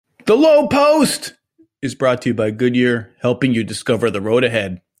The Low Post is brought to you by Goodyear, helping you discover the road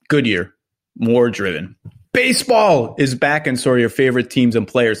ahead. Goodyear, more driven. Baseball is back, and so are your favorite teams and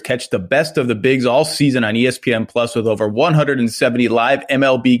players. Catch the best of the bigs all season on ESPN Plus with over 170 live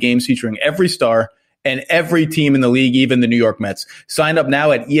MLB games featuring every star and every team in the league, even the New York Mets. Sign up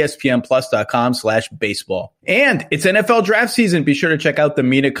now at espnplus.com/baseball. And it's NFL draft season. Be sure to check out the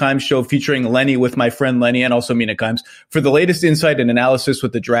Mina Kimes show featuring Lenny with my friend Lenny and also Mina Kimes for the latest insight and analysis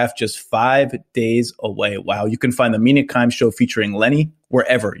with the draft just 5 days away. Wow. You can find the Mina Kimes show featuring Lenny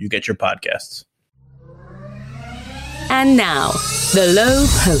wherever you get your podcasts. And now, The Low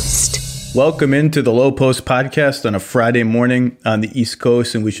Post. Welcome into the Low Post podcast on a Friday morning on the East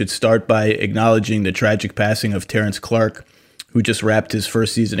Coast, and we should start by acknowledging the tragic passing of Terrence Clark, who just wrapped his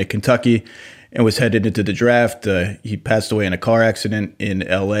first season at Kentucky and was headed into the draft. He passed away in a car accident in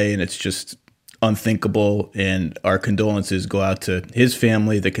L.A., and it's just unthinkable, and our condolences go out to his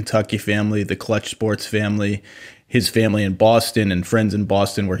family, the Kentucky family, the Clutch Sports family, his family in Boston, and friends in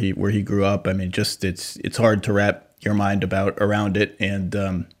Boston where he grew up. I mean, just it's hard to wrap your mind around it,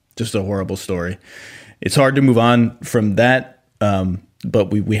 and just a horrible story. It's hard to move on from that, but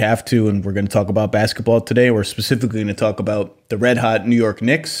we have to, and we're going to talk about basketball today. We're specifically going to talk about the red-hot New York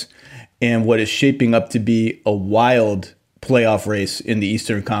Knicks and what is shaping up to be a wild playoff race in the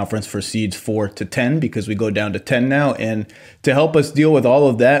Eastern Conference for seeds 4 to 10, because we go down to 10 now. And to help us deal with all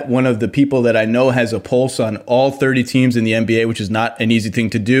of that, one of the people that I know has a pulse on all 30 teams in the NBA, which is not an easy thing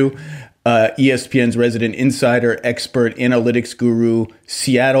to do, ESPN's resident insider, expert, analytics guru,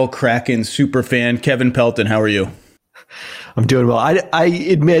 Seattle Kraken superfan, Kevin Pelton. How are you? I'm doing well. I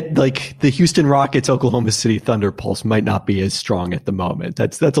admit, like, the Houston Rockets, Oklahoma City Thunder pulse might not be as strong at the moment.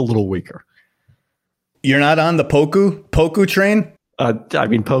 That's a little weaker. You're not on the Poku train? I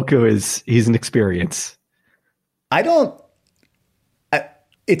mean, Poku he's an experience.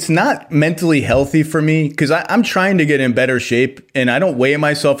 It's not mentally healthy for me because I'm trying to get in better shape and I don't weigh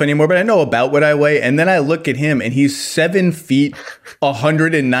myself anymore, but I know about what I weigh. And then I look at him and he's 7 feet,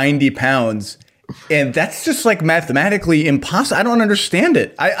 190 pounds. And that's just like mathematically impossible. I don't understand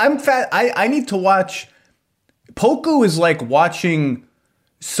it. I'm fat. I need to watch. Poku is like watching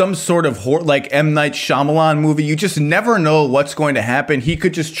some sort of like M. Night Shyamalan movie. You just never know what's going to happen. He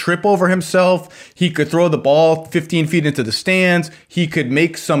could just trip over himself. He could throw the ball 15 feet into the stands. He could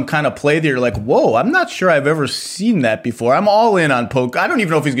make some kind of play that you're like, whoa, I'm not sure I've ever seen that before. I'm all in on Poku. I don't even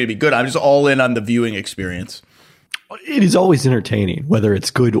know if he's going to be good. I'm just all in on the viewing experience. It is always entertaining, whether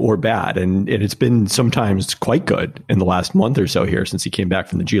it's good or bad. And it's been sometimes quite good in the last month or so here since he came back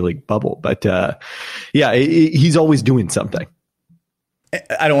from the G League bubble. But he's always doing something.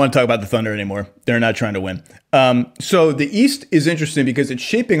 I don't want to talk about the Thunder anymore. They're not trying to win. So the East is interesting because it's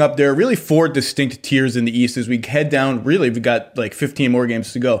shaping up. There are really 4 distinct tiers in the East as we head down. Really, we've got like 15 more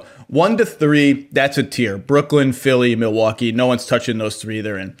games to go. 1 to 3, that's a tier. Brooklyn, Philly, Milwaukee. No one's touching those 3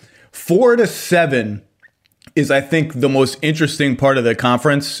 they're in. 4 to 7 is, I think, the most interesting part of the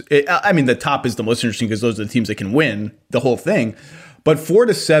conference. The top is the most interesting because those are the teams that can win the whole thing. But 4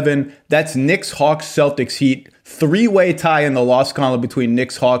 to 7, that's Knicks, Hawks, Celtics, Heat. 3-way tie in the loss column between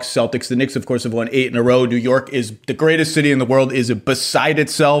Knicks, Hawks, Celtics. The Knicks, of course, have won 8 in a row. New York is the greatest city in the world, is beside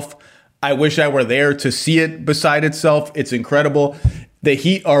itself. I wish I were there to see it beside itself. It's incredible. The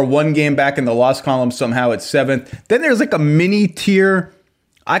Heat are 1 game back in the loss column somehow at 7th. Then there's like a mini tier.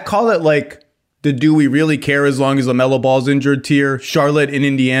 I call it like the do we really care as long as LaMelo Ball's injured tier. Charlotte and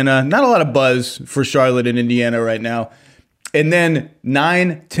Indiana. Not a lot of buzz for Charlotte and Indiana right now. And then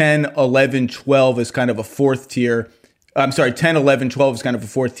 9, 10, 11, 12 is kind of a 4th tier. 10, 11, 12 is kind of a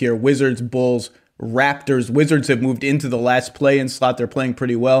 4th tier. Wizards, Bulls, Raptors. Wizards have moved into the last play-in slot. They're playing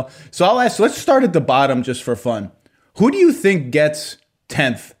pretty well. So I'll ask, let's start at the bottom just for fun. Who do you think gets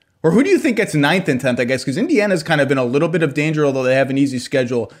 10th? Or who do you think gets 9th and 10th, I guess? Because Indiana's kind of been a little bit of danger, although they have an easy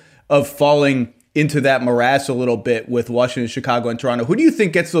schedule of falling into that morass a little bit with Washington, Chicago, and Toronto. Who do you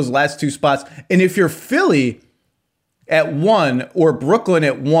think gets those last 2 spots? And if you're Philly at 1 or Brooklyn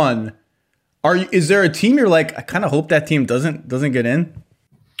at 1, is there a team you're like, I kind of hope that team doesn't get in?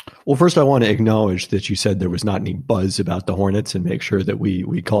 Well, first I want to acknowledge that you said there was not any buzz about the Hornets and make sure that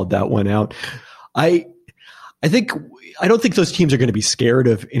we called that one out. I don't think those teams are going to be scared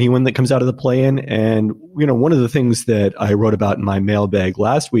of anyone that comes out of the play-in. And, one of the things that I wrote about in my mailbag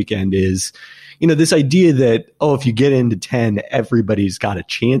last weekend is, this idea that, if you get into 10, everybody's got a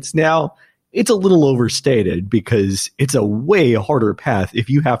chance now. it's a little overstated because it's a way harder path if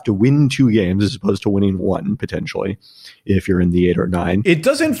you have to win 2 games as opposed to winning 1 potentially if you're in the 8 or 9. It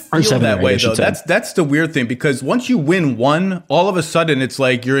doesn't feel that way though. That's the weird thing, because once you win 1, all of a sudden it's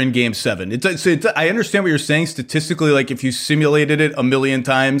like you're in game 7. I understand what you're saying statistically. Like if you simulated it a million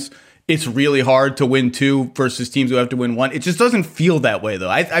times, it's really hard to win 2 versus teams who have to win 1. It just doesn't feel that way though.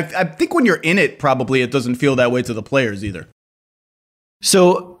 I think when you're in it, probably it doesn't feel that way to the players either.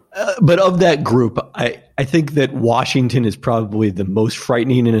 So, but of that group, I think that Washington is probably the most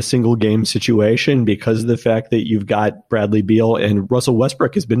frightening in a single game situation because of the fact that you've got Bradley Beal and Russell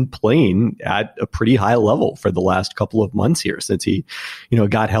Westbrook has been playing at a pretty high level for the last couple of months here since he,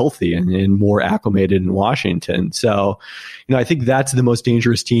 got healthy and more acclimated in Washington. So, I think that's the most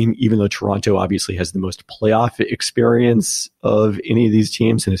dangerous team, even though Toronto obviously has the most playoff experience of any of these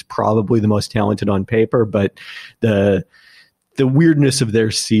teams and is probably the most talented on paper. But the weirdness of their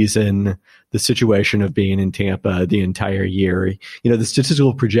season, the situation of being in Tampa the entire year, the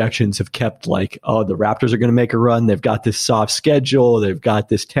statistical projections have kept like, oh, the Raptors are going to make a run. They've got this soft schedule. They've got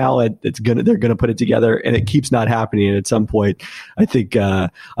this talent they're going to put it together, and it keeps not happening. And at some point, I think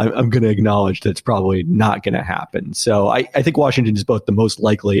I'm going to acknowledge that it's probably not going to happen. So I think Washington is both the most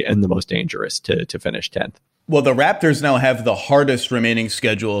likely and the most dangerous to finish 10th. Well, the Raptors now have the hardest remaining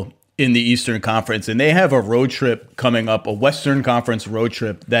schedule in the Eastern Conference, and they have a road trip coming up, a Western Conference road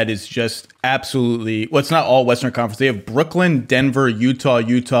trip that is just absolutely, well, it's not all Western Conference. They have Brooklyn, Denver, Utah,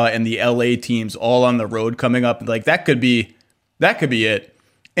 and the LA teams all on the road coming up. Like that could be it.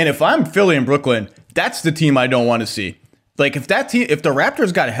 And if I'm Philly and Brooklyn, that's the team I don't want to see. Like if the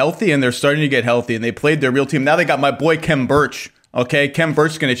Raptors got healthy and they're starting to get healthy and they played their real team, now they got my boy Khem Birch. Okay, Khem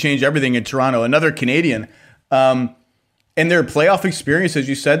Birch is going to change everything in Toronto, another Canadian. And their playoff experience, as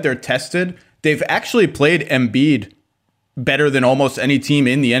you said, they're tested. They've actually played Embiid better than almost any team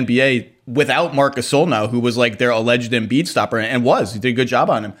in the NBA without Marc Gasol now, who was like their alleged Embiid stopper and he did a good job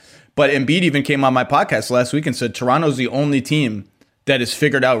on him. But Embiid even came on my podcast last week and said, Toronto's the only team that has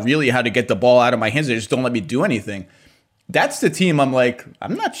figured out really how to get the ball out of my hands. They just don't let me do anything. That's the team I'm like,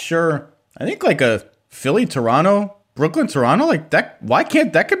 I'm not sure. I think like a Philly, Toronto, Brooklyn, Toronto, like that. Why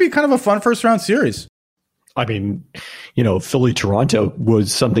can't that could be kind of a fun first round series? I mean, Philly, Toronto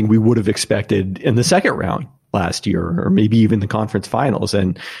was something we would have expected in the second round last year, or maybe even the conference finals.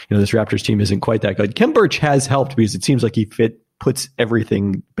 And, this Raptors team isn't quite that good. Khem Birch has helped because it seems like he puts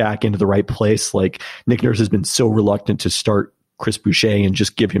everything back into the right place. Like Nick Nurse has been so reluctant to start Chris Boucher and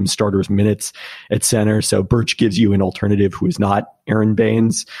just give him starters minutes at center. So Birch gives you an alternative who is not Aaron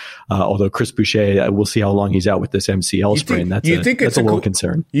Baines. Although Chris Boucher, we'll see how long he's out with this MCL sprain. That's a little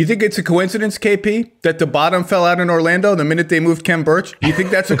concern. You think it's a coincidence, KP, that the bottom fell out in Orlando the minute they moved Khem Birch? You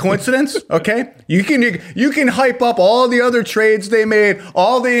think that's a coincidence? Okay. You can hype up all the other trades they made,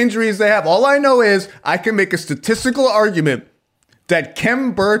 all the injuries they have. All I know is I can make a statistical argument that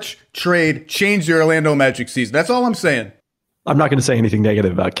Khem Birch trade changed the Orlando Magic season. That's all I'm saying. I'm not going to say anything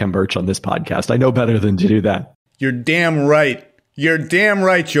negative about Khem Birch on this podcast. I know better than to do that. You're damn right. You're damn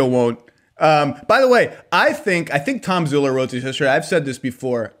right you won't. By the way, I think Tom Ziller wrote this yesterday. I've said this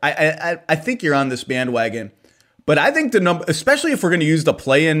before. I think you're on this bandwagon. But I think the number, especially if we're going to use the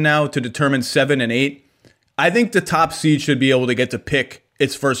play-in now to determine 7 and 8, I think the top seed should be able to get to pick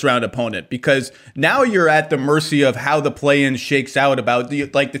its first round opponent, because now you're at the mercy of how the play-in shakes out. About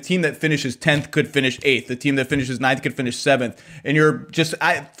the team that finishes 10th could finish 8th, the team that finishes 9th could finish 7th, and you're just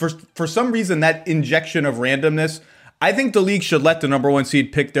for some reason that injection of randomness. I think the league should let the number 1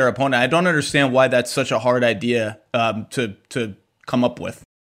 seed pick their opponent. I don't understand why that's such a hard idea to come up with.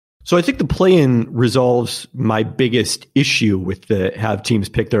 So I think the play-in resolves my biggest issue with the have teams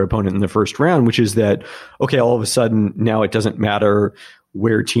pick their opponent in the first round, which is that, okay, all of a sudden now it doesn't matter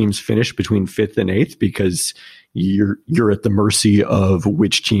where teams finish between 5th and 8th because you're at the mercy of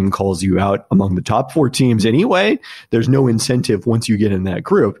which team calls you out among the top 4 teams anyway. There's no incentive once you get in that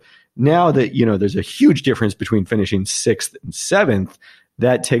group. Now that, there's a huge difference between finishing 6th and 7th,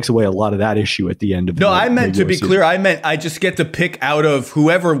 that takes away a lot of that issue at the end of the I meant to be clear. I meant I just get to pick out of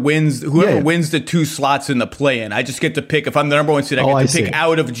whoever wins the 2 slots in the play-in. I just get to pick, if I'm the number 1 seed, I get to pick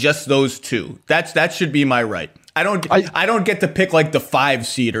out of just those 2. That should be my right. I don't get to pick like the 5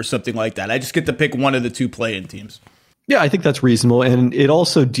 seed or something like that. I just get to pick one of the 2 play-in teams. Yeah, I think that's reasonable. And it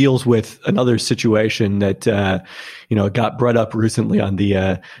also deals with another situation that, got brought up recently on the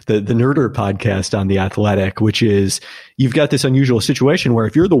Nerder podcast on The Athletic, which is you've got this unusual situation where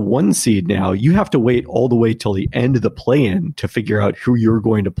if you're the 1 seed now, you have to wait all the way till the end of the play-in to figure out who you're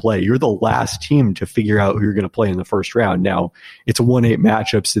going to play. You're the last team to figure out who you're going to play in the first round. Now, it's a 1-8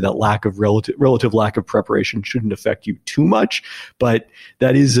 matchup, so that lack of relative lack of preparation shouldn't affect you too much, but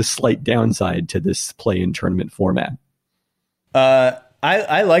that is a slight downside to this play-in tournament format.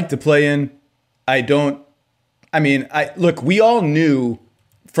 I like the play-in. Look, we all knew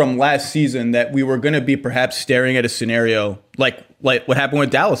from last season that we were going to be perhaps staring at a scenario like what happened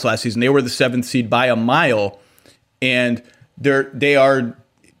with Dallas last season. They were the 7th seed by a mile, and they are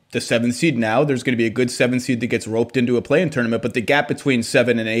the 7th seed now. There's going to be a good 7th seed that gets roped into a play-in tournament, but the gap between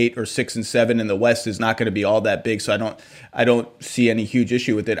 7 and 8 or 6 and 7 in the West is not going to be all that big, so I don't see any huge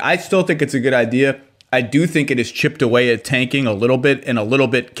issue with it. I still think it's a good idea. I do think it has chipped away at tanking a little bit, and a little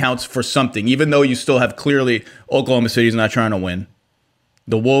bit counts for something, even though you still have clearly Oklahoma City's not trying to win.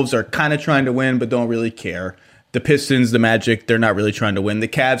 The Wolves are kind of trying to win, but don't really care. The Pistons, the Magic, they're not really trying to win. The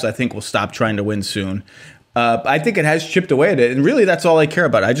Cavs, I think, will stop trying to win soon. I think it has chipped away at it, and really that's all I care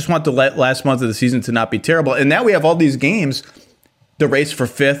about. I just want the last month of the season to not be terrible. And now we have all these games, the race for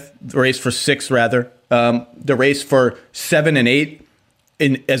 5th, the race for 6th, rather, the race for 7 and 8,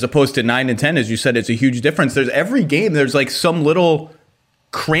 as opposed to 9 and 10, as you said. It's a huge difference. There's every game, there's like some little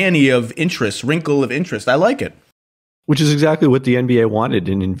cranny of interest, wrinkle of interest. I like it. Which is exactly what the NBA wanted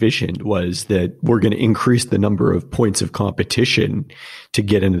and envisioned, was that we're going to increase the number of points of competition to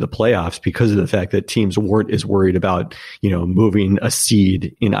get into the playoffs because of the fact that teams weren't as worried about, moving a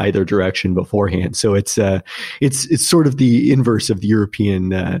seed in either direction beforehand. So it's sort of the inverse of the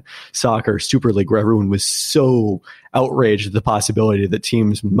European soccer Super League, where everyone was so outraged at the possibility that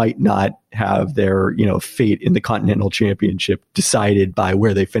teams might not have their, fate in the Continental Championship decided by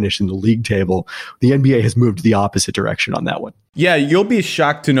where they finish in the league table. The NBA has moved the opposite direction on that one. Yeah, you'll be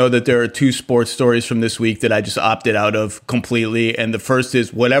shocked to know that there are 2 sports stories from this week that I just opted out of completely. And the first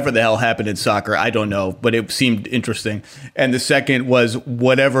is whatever the hell happened in soccer. I don't know, but it seemed interesting. And the second was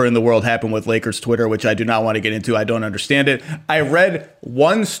whatever in the world happened with Lakers Twitter, which I do not want to get into. I don't understand it. I read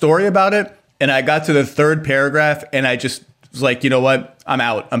one story about it, and I got to the 3rd paragraph, and I just was like, you know what? I'm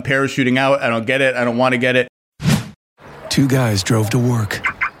out. I'm parachuting out. I don't get it. I don't want to get it. 2 guys drove to work.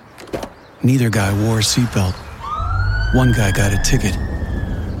 Neither guy wore a seatbelt. One guy got a ticket.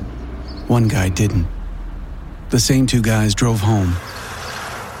 One guy didn't. The same 2 guys drove home.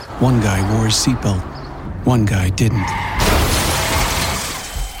 One guy wore his seatbelt. One guy didn't.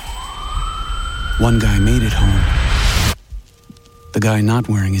 One guy made it home. The guy not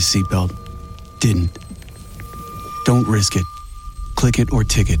wearing his seatbelt didn't. Don't risk it. Click it or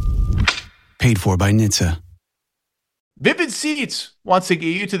ticket. Paid for by NHTSA. Vivid Seats wants to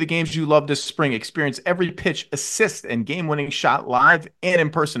get you to the games you love this spring. Experience every pitch, assist, and game-winning shot live and in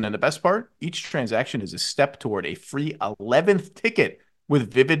person. And the best part, each transaction is a step toward a free 11th ticket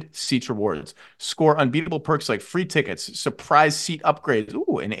with Vivid Seats rewards. Score unbeatable perks like free tickets, surprise seat upgrades,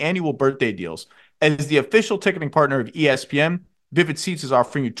 and annual birthday deals. As the official ticketing partner of ESPN, Vivid Seats is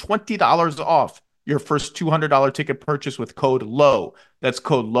offering you $20 off your first $200 ticket purchase with code LOW. That's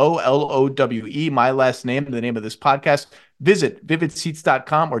code LOW, LOWE, my last name, the name of this podcast. Visit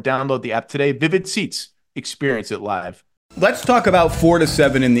vividseats.com or download the app today. Vivid Seats. Experience it live. Let's talk about 4 to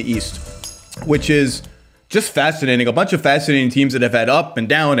 7 in the East, which is just fascinating. A bunch of fascinating teams that have had up and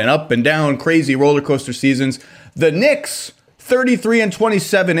down, crazy roller coaster seasons. The Knicks, 33 and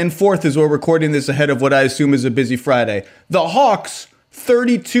 27 in 4th as we're recording this ahead of what I assume is a busy Friday. The Hawks,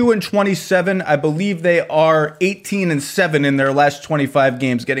 32 and 27. I believe they are 18 and 7 in their last 25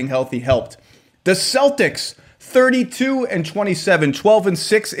 games. Getting healthy helped. The Celtics, 32 and 27, 12 and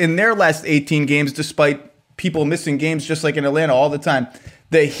 6 in their last 18 games, despite people missing games just like in Atlanta all the time.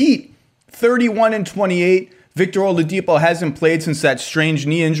 The Heat, 31 and 28. Victor Oladipo hasn't played since that strange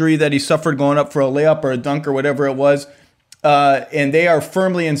knee injury that he suffered going up for a layup or a dunk or whatever it was. And they are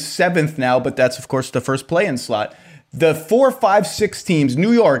firmly in 7th now, but that's, of course, the first play-in slot. The 4, 5, 6 teams,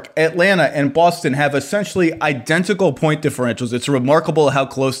 New York, Atlanta, and Boston, have essentially identical point differentials. It's remarkable how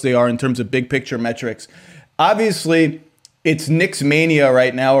close they are in terms of big picture metrics. Obviously, it's Knicks mania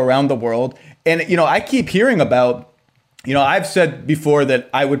right now around the world. And, I keep hearing about, I've said before that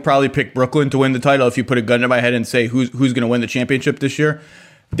I would probably pick Brooklyn to win the title if you put a gun to my head and say who's going to win the championship this year.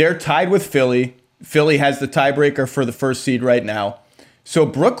 They're tied with Philly. Philly has the tiebreaker for the first seed right now. So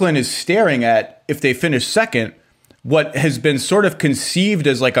Brooklyn is staring at, if they finish second, what has been sort of conceived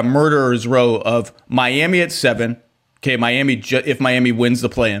as like a murderer's row of Miami at 7. Okay, if Miami wins the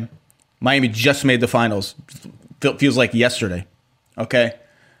play-in. Miami just made the finals. Feels like yesterday. Okay.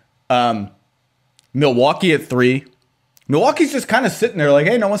 Milwaukee at 3. Milwaukee's just kind of sitting there like,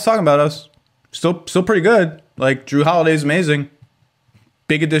 hey, no one's talking about us. still pretty good. Like Drew Holiday's amazing.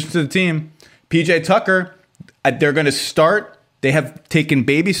 Big addition to the team. PJ Tucker, they're going to start. They have taken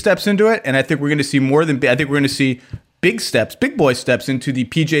baby steps into it, and I think we're going to see more than. I think we're going to see big steps, big boy steps into the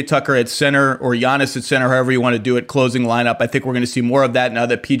PJ Tucker at center or Giannis at center, however you want to do it, closing lineup. I think we're going to see more of that now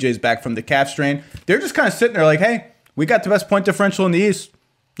that PJ's back from the calf strain. They're just kind of sitting there like, hey, we got the best point differential in the East.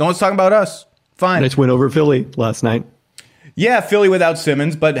 No one's talking about us. Fine. Nice win over Philly last night. Yeah, Philly without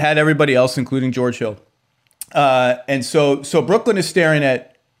Simmons, but had everybody else, including George Hill. And so Brooklyn is staring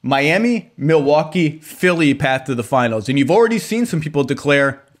at Miami, Milwaukee, Philly path to the finals. And you've already seen some people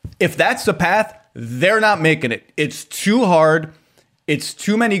declare, if that's the path, they're not making it. It's too hard. It's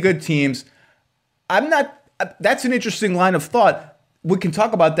too many good teams. That's an interesting line of thought. We can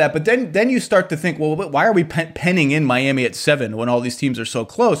talk about that, but then you start to think, well, why are we penning in Miami at 7 when all these teams are so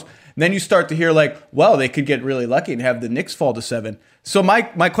close? And then you start to hear like, well, they could get really lucky and have the Knicks fall to 7. So my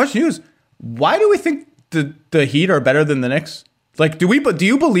question to you is, why do we think the Heat are better than the Knicks? Like, do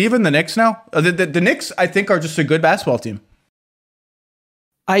you believe in the Knicks now? The Knicks, I think, are just a good basketball team.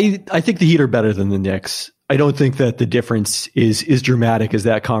 I think the Heat are better than the Knicks. I don't think that the difference is dramatic as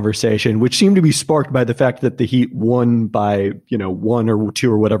that conversation, which seemed to be sparked by the fact that the Heat won by, 1 or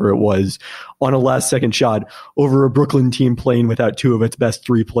 2 or whatever it was on a last second shot over a Brooklyn team playing without 2 of its best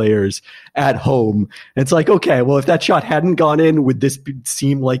 3 players at home. And it's like, okay, well, if that shot hadn't gone in, would this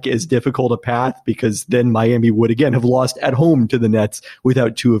seem like as difficult a path? Because then Miami would again have lost at home to the Nets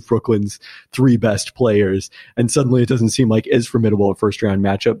without 2 of Brooklyn's 3 best players. And suddenly it doesn't seem like as formidable a first round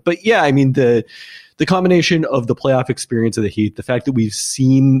matchup. But yeah, I mean, the combination of the playoff experience of the Heat, the fact that we've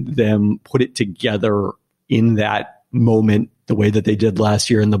seen them put it together in that moment, the way that they did last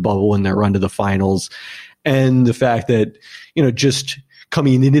year in the bubble in their run to the finals, and the fact that, just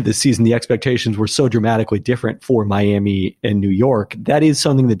coming into the season, the expectations were so dramatically different for Miami and New York. That is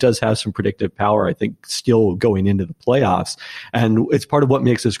something that does have some predictive power, I think, still going into the playoffs. And it's part of what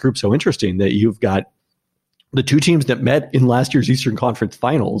makes this group so interesting, that you've got the 2 teams that met in last year's Eastern Conference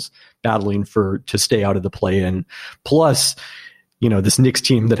Finals battling to stay out of the play-in, plus, this Knicks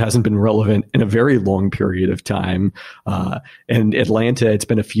team that hasn't been relevant in a very long period of time. And Atlanta, it's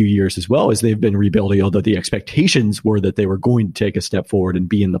been a few years as well as they've been rebuilding, although the expectations were that they were going to take a step forward and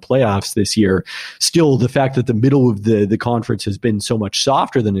be in the playoffs this year. Still, the fact that the middle of the conference has been so much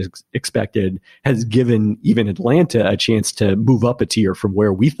softer than expected has given even Atlanta a chance to move up a tier from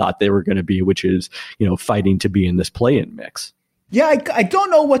where we thought they were going to be, which is, fighting to be in this play-in mix. Yeah, I don't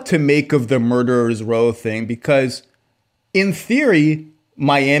know what to make of the Murderers Row thing, because in theory,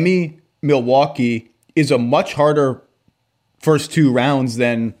 Miami, Milwaukee is a much harder first 2 rounds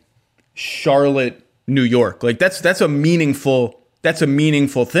than Charlotte, New York. Like that's a meaningful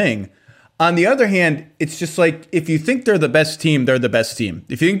thing. On the other hand, it's just like, if you think they're the best team, they're the best team.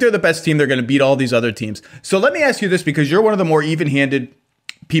 If you think they're the best team, they're going to beat all these other teams. So let me ask you this, because you're one of the more even-handed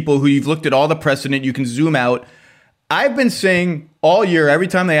people who you've looked at all the precedent, you can zoom out. I've been saying all year, every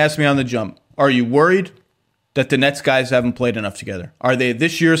time they ask me on the jump, are you worried that the Nets guys haven't played enough together? Are they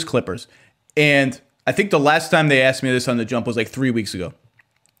this year's Clippers? And I think the last time they asked me this on the jump was like 3 weeks ago.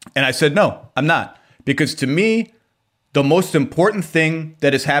 And I said, no, I'm not. Because to me, the most important thing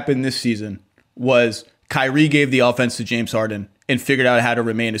that has happened this season was Kyrie gave the offense to James Harden and figured out how to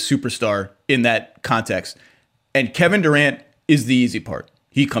remain a superstar in that context. And Kevin Durant is the easy part.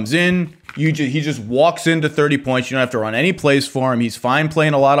 He comes in, he just walks into 30 points. You don't have to run any plays for him. He's fine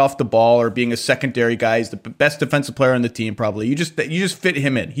playing a lot off the ball or being a secondary guy. He's the best defensive player on the team, probably. You just fit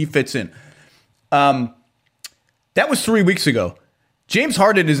him in. He fits in. That was 3 weeks ago. James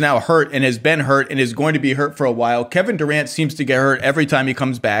Harden is now hurt and has been hurt and is going to be hurt for a while. Kevin Durant seems to get hurt every time he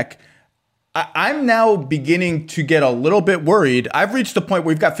comes back. I'm now beginning to get a little bit worried. I've reached the point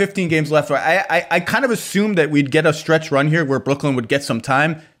where we've got 15 games left. I kind of assumed that we'd get a stretch run here where Brooklyn would get some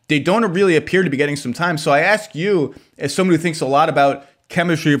time. They don't really appear to be getting some time. So I ask you, as someone who thinks a lot about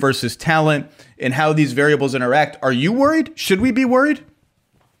chemistry versus talent and how these variables interact, are you worried? Should we be worried?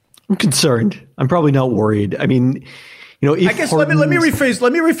 I'm concerned. I'm probably not worried. I mean, if I guess let me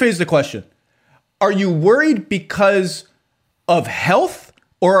rephrase the question. Are you worried because of health?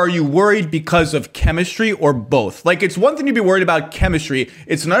 Or are you worried because of chemistry, or both? Like, it's one thing to be worried about chemistry.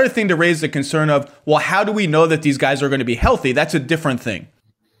 It's another thing to raise the concern of, well, how do we know that these guys are going to be healthy? That's a different thing.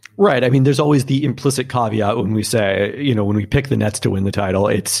 Right. I mean, there's always the implicit caveat when we say, when we pick the Nets to win the title,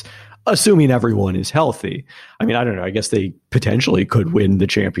 it's assuming everyone is healthy. I mean, I don't know. I guess they potentially could win the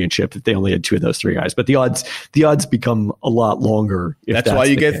championship if they only had 2 of those 3 guys. But the odds become a lot longer. That's why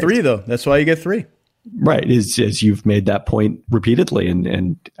you get case. 3, though. That's why you get 3. Right, as you've made that point repeatedly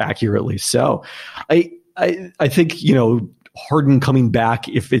and accurately so. I think, Harden coming back,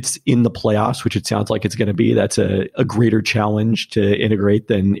 if it's in the playoffs, which it sounds like it's going to be, that's a greater challenge to integrate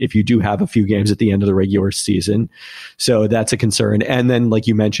than if you do have a few games at the end of the regular season. So that's a concern. And then, like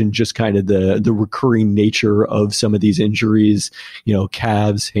you mentioned, just kind of the recurring nature of some of these injuries,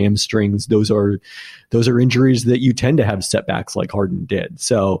 calves, hamstrings, those are injuries that you tend to have setbacks like Harden did.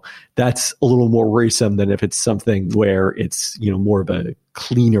 So that's a little more worrisome than if it's something where it's, more of a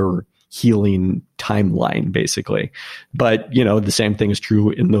cleaner healing timeline, basically. But, the same thing is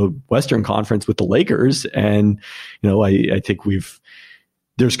true in the Western Conference with the Lakers. And, I think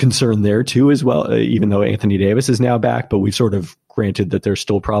there's concern there too, as well, even though Anthony Davis is now back, but we've sort of granted that they're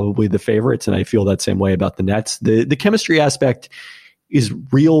still probably the favorites. And I feel that same way about the Nets. The chemistry aspect is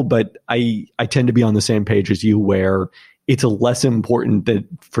real, but I tend to be on the same page as you, where it's a less important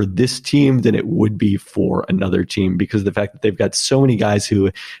for this team than it would be for another team, because of the fact that they've got so many guys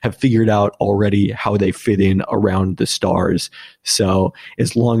who have figured out already how they fit in around the stars. So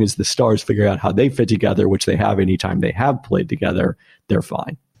as long as the stars figure out how they fit together, which they have anytime they have played together, they're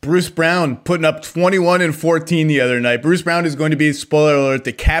fine. Bruce Brown putting up 21 and 14 the other night. Bruce Brown is going to be, spoiler alert,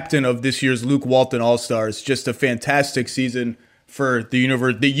 the captain of this year's Luke Walton All-Stars. Just a fantastic season for the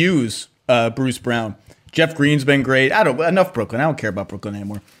U's Bruce Brown. Jeff Green's been great. Enough Brooklyn. I don't care about Brooklyn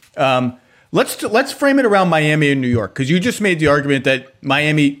anymore. Let's frame it around Miami and New York, because you just made the argument that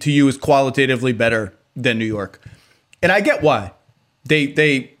Miami to you is qualitatively better than New York, and I get why.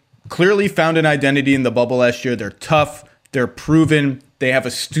 They clearly found an identity in the bubble last year. They're tough. They're proven. They have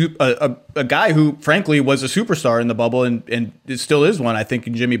a guy who, frankly, was a superstar in the bubble and it still is one, I think,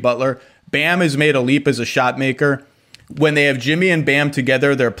 in Jimmy Butler. Bam has made a leap as a shot maker. When they have Jimmy and Bam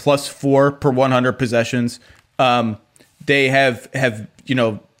together, they're +4 per 100 possessions. They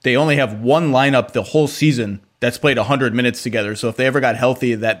they only have one lineup the whole season that's played 100 minutes together. So if they ever got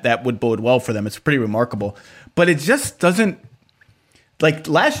healthy, that would bode well for them. It's pretty remarkable. But it just doesn't, like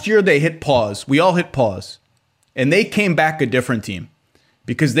last year they hit pause. We all hit pause. And they came back a different team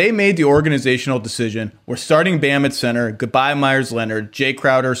because they made the organizational decision. We're starting Bam at center. Goodbye, Myers Leonard, Jay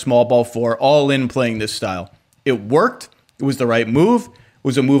Crowder, small ball 4, all in playing this style. It worked. It was the right move. It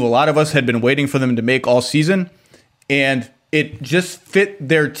was a move a lot of us had been waiting for them to make all season. And it just fit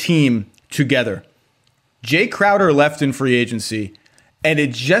their team together. Jay Crowder left in free agency, and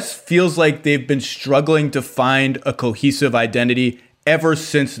it just feels like they've been struggling to find a cohesive identity ever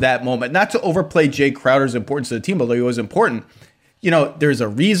since that moment. Not to overplay Jay Crowder's importance to the team, although he was important. There's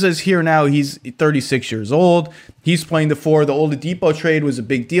Ariza's here now. He's 36 years old. He's playing the 4. The Oladipo trade was a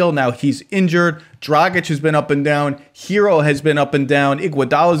big deal. Now he's injured. Dragic has been up and down. Hero has been up and down.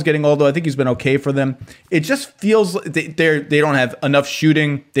 Iguodala's getting older. I think he's been okay for them. It just feels they don't have enough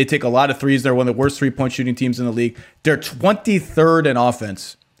shooting. They take a lot of threes. They're one of the worst three-point shooting teams in the league. They're 23rd in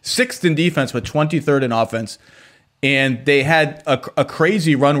offense. 6th in defense, but 23rd in offense. And they had a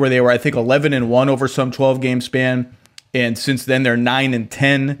crazy run where they were, I think, 11-1 over some 12-game span. And since then, they're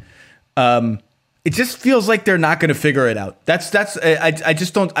 9-10. It just feels like they're not going to figure it out. I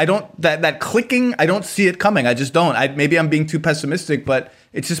just don't. That clicking. I don't see it coming. I just don't. Maybe I'm being too pessimistic, but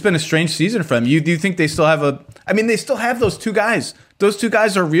it's just been a strange season for them. Do you think they still have they still have those two guys. Those two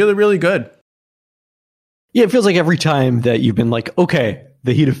guys are really, really good. Yeah, it feels like every time that you've been like, okay,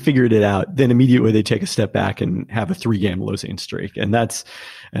 the Heat have figured it out, then immediately they take a step back and have a 3-game losing streak.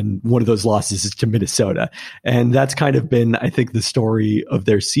 And one of those losses is to Minnesota. And that's kind of been, I think, the story of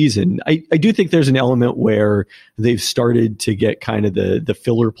their season. I do think there's an element where they've started to get kind of the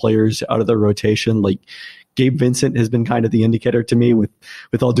filler players out of their rotation. Like Gabe Vincent has been kind of the indicator to me, with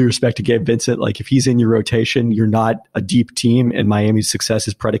all due respect to Gabe Vincent. Like if he's in your rotation, you're not a deep team, and Miami's success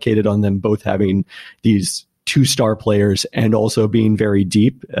is predicated on them both having these 2-star players and also being very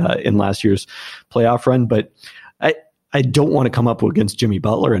deep in last year's playoff run. But I don't want to come up against Jimmy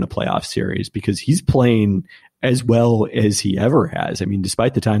Butler in a playoff series because he's playing as well as he ever has. I mean,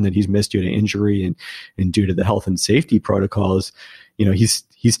 despite the time that he's missed due to injury and due to the health and safety protocols,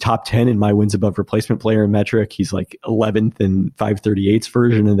 he's top 10 in my wins above replacement player metric. He's like 11th in 538's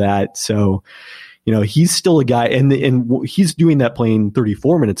version of that. So, he's still a guy, and he's doing that playing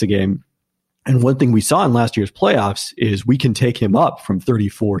 34 minutes a game. And one thing we saw in last year's playoffs is we can take him up from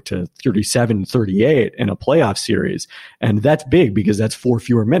 34 to 37, 38 in a playoff series. And that's big because that's 4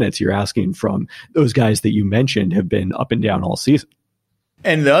 fewer minutes you're asking from those guys that you mentioned have been up and down all season.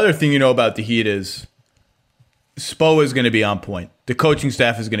 And the other thing about the Heat is Spo is going to be on point. The coaching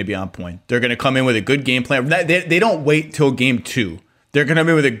staff is going to be on point. They're going to come in with a good game plan. They don't wait till game 2. They're going to come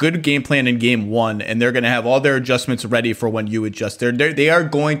in with a good game plan in game 1, and they're going to have all their adjustments ready for when you adjust. They're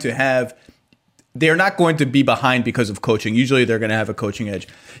not going to be behind because of coaching. Usually they're going to have a coaching edge.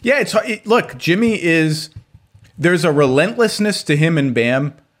 Yeah, look, Jimmy is there's a relentlessness to him and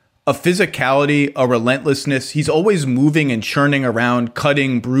Bam, a physicality, a relentlessness. He's always moving and churning around,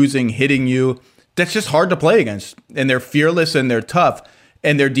 cutting, bruising, hitting you. That's just hard to play against. And they're fearless and they're tough.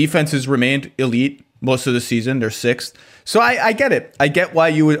 And their defense has remained elite most of the season. They're sixth. So I get it. I get why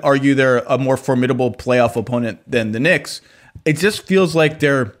you would argue they're a more formidable playoff opponent than the Knicks. It just feels like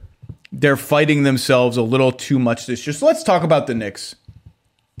they're fighting themselves a little too much this year. So let's talk about the Knicks.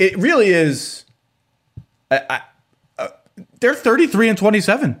 It really is. They're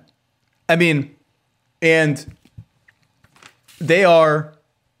 33-27. I mean, and they are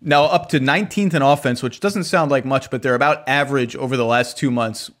now up to 19th in offense, which doesn't sound like much, but they're about average over the last 2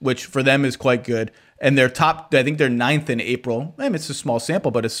 months, which for them is quite good. And they're top, I think they're 9th in April. I mean, it's a small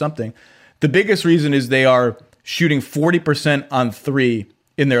sample, but it's something. The biggest reason is they are shooting 40% on three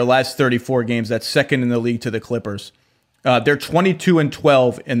in their last 34 games. That's second in the league to the Clippers. They're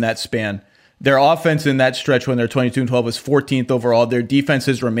 22-12 in that span. Their offense in that stretch when they're 22-12 is 14th overall. Their defense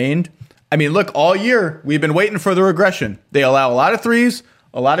has remained. I mean, look, all year we've been waiting for the regression. They allow a lot of threes,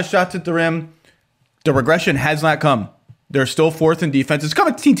 a lot of shots at the rim. The regression has not come. They're still fourth in defense. It's come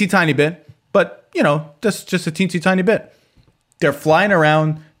a teensy tiny bit, but, just a teensy tiny bit. They're flying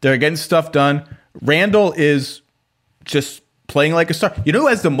around. They're getting stuff done. Randall is just playing like a star. You know who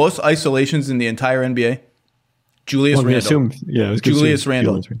has the most isolations in the entire NBA? Julius Randle. Julius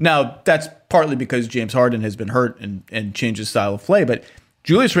Randle. Now, that's partly because James Harden has been hurt and changed his style of play, but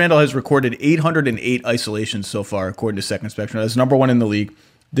Julius Randle has recorded 808 isolations so far, according to Second Spectrum. That's number one in the league.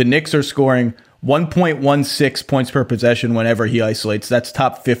 The Knicks are scoring 1.16 points per possession whenever he isolates. That's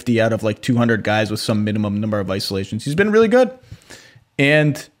top 50 out of like 200 guys with some minimum number of isolations. He's been really good.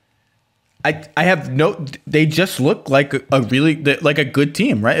 And they just look like a good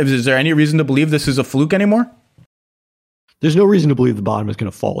team, right? Is there any reason to believe this is a fluke anymore? There's no reason to believe the bottom is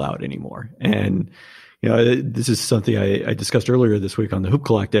going to fall out anymore. And, this is something I discussed earlier this week on the Hoop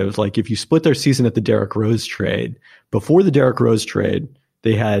Collective. Like, if you split their season at the Derrick Rose trade, before the Derrick Rose trade,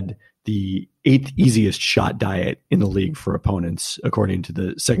 they had the 8th easiest shot diet in the league for opponents, according to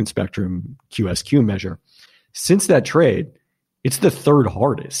the Second Spectrum QSQ measure. Since that trade, it's the 3rd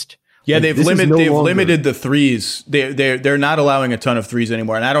hardest. Yeah, they've limited the threes. They're not allowing a ton of threes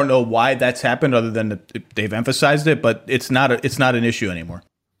anymore, and I don't know why that's happened, other than they've emphasized it. But it's not an issue anymore.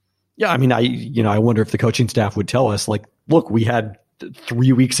 Yeah, I mean, I wonder if the coaching staff would tell us, like, look, we had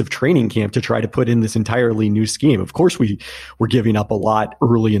 3 weeks of training camp to try to put in this entirely new scheme. Of course, we were giving up a lot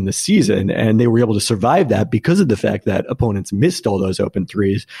early in the season, and they were able to survive that because of the fact that opponents missed all those open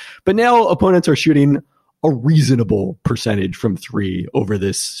threes. But now opponents are shooting a reasonable percentage from three over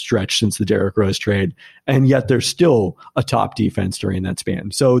this stretch since the Derrick Rose trade, and yet they're still a top defense during that span.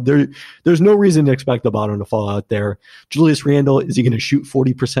 So there's no reason to expect the bottom to fall out there. Julius Randle, is he going to shoot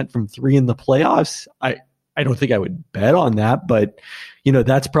 40% from three in the playoffs? I don't think I would bet on that, but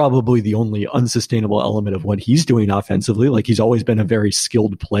that's probably the only unsustainable element of what he's doing offensively. Like, he's always been a very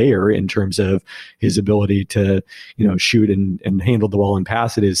skilled player in terms of his ability to, shoot and handle the ball and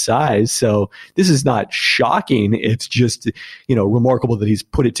pass at his size. So this is not shocking. It's just, remarkable that he's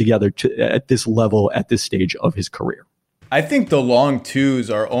put it together at this level at this stage of his career. I think the long twos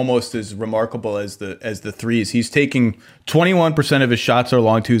are almost as remarkable as the threes. He's taking 21% of his shots are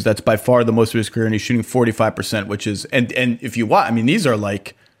long twos. That's by far the most of his career, and he's shooting 45%, which is and if you watch, I mean, these are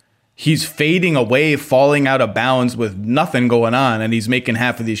like he's fading away, falling out of bounds with nothing going on, and he's making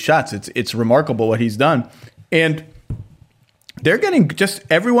half of these shots. It's remarkable what he's done, and they're getting just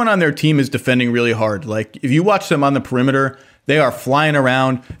everyone on their team is defending really hard. Like, if you watch them on the perimeter, they are flying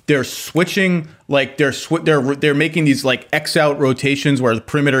around. They're switching, like they're making these like X out rotations where the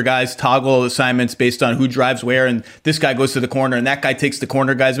perimeter guys toggle assignments based on who drives where, and this guy goes to the corner and that guy takes the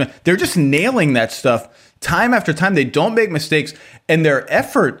corner guys. They're just nailing that stuff time after time. They don't make mistakes, and their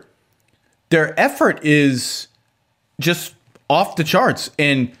effort is just off the charts.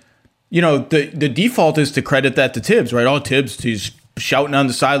 And the default is to credit that to Tibbs, right? Oh, Tibbs, he's shouting on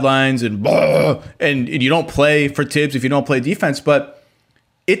the sidelines and you don't play for Tibbs if you don't play defense. But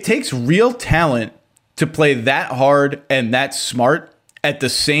it takes real talent to play that hard and that smart at the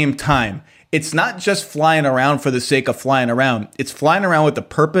same time. It's not just flying around for the sake of flying around. It's flying around with a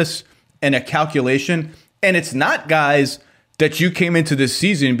purpose and a calculation. And it's not guys that you came into this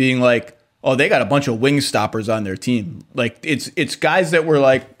season being like, oh, they got a bunch of wing stoppers on their team. Like, it's guys that were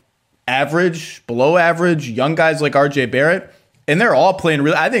like average, below average, young guys like RJ Barrett. And they're all playing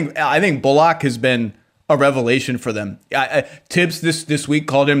really. I think Bullock has been a revelation for them. Tibbs this week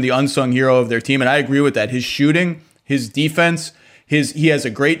called him the unsung hero of their team, and I agree with that. His shooting, his defense, he has a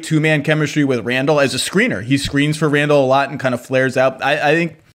great two-man chemistry with Randall as a screener. He screens for Randall a lot and kind of flares out. I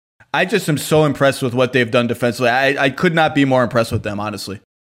think I just am so impressed with what they've done defensively. I could not be more impressed with them, honestly.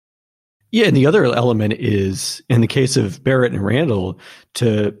 Yeah, and the other element is, in the case of Barrett and Randall,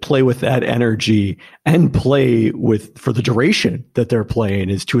 to play with that energy and play with for the duration that they're playing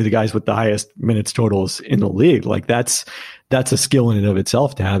is two of the guys with the highest minutes totals in the league. Like that's a skill in and of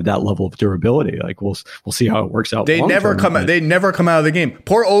itself to have that level of durability. Like we'll see how it works out. They never come out of the game.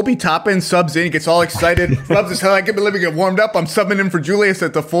 Poor Obi Toppin subs in, gets all excited, rubs his head like, let me get warmed up. I'm subbing in for Julius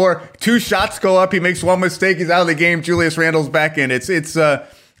at the 4. 2 shots go up. He makes one mistake. He's out of the game. Julius Randle's back in. It's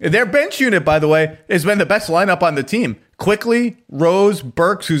their bench unit, by the way, has been the best lineup on the team. Quickly, Rose,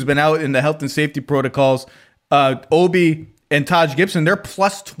 Burks, who's been out in the health and safety protocols, Obi, and Taj Gibson, they're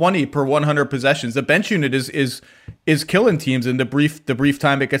plus 20 per 100 possessions. The bench unit is killing teams in the brief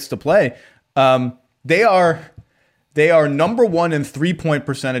time it gets to play. They are number 1 in 3-point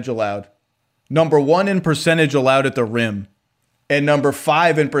percentage allowed, number 1 in percentage allowed at the rim, and number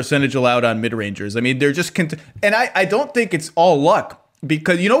 5 in percentage allowed on mid-rangers. I mean, they're just and I don't think it's all luck.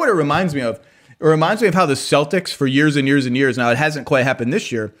 Because you know what it reminds me of? It reminds me of how the Celtics for years and years and years, now it hasn't quite happened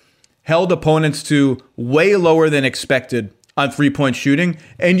this year, held opponents to way lower than expected on 3-point shooting.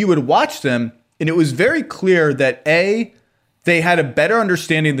 And you would watch them, and it was very clear that A, they had a better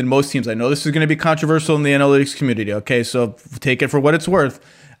understanding than most teams. I know this is going to be controversial in the analytics community, okay? So take it for what it's worth.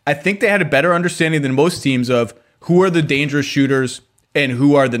 I think they had a better understanding than most teams of who are the dangerous shooters and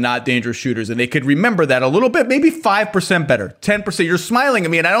who are the not dangerous shooters. And they could remember that a little bit, maybe 5% better, 10%. You're smiling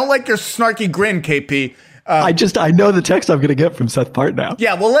at me, and I don't like your snarky grin, KP. I know the text I'm going to get from Seth Part now.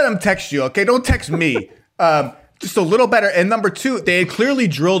 Yeah, well, let him text you, okay? Don't text me. Just a little better. And number 2, they had clearly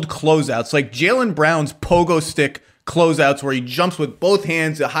drilled closeouts, like Jaylen Brown's pogo stick closeouts where he jumps with both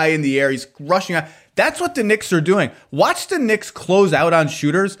hands high in the air. He's rushing out. That's what the Knicks are doing. Watch the Knicks close out on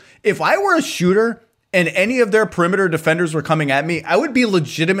shooters. If I were a shooter and any of their perimeter defenders were coming at me, I would be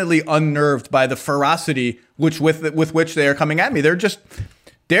legitimately unnerved by the ferocity with which they are coming at me. They're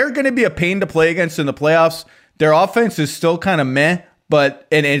going to be a pain to play against in the playoffs. Their offense is still kind of meh,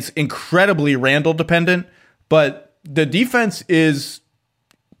 and it's incredibly Randall dependent. But the defense is,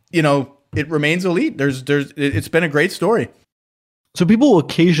 it remains elite. It's been a great story. So people will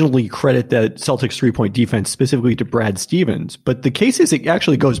occasionally credit that Celtics 3-point defense specifically to Brad Stevens, but the case is it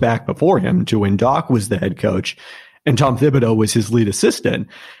actually goes back before him to when Doc was the head coach and Tom Thibodeau was his lead assistant.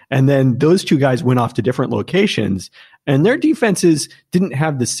 And then those two guys went off to different locations, and their defenses didn't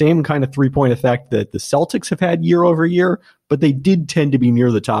have the same kind of 3-point effect that the Celtics have had year over year, but they did tend to be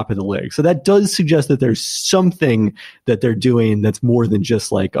near the top of the league. So that does suggest that there's something that they're doing that's more than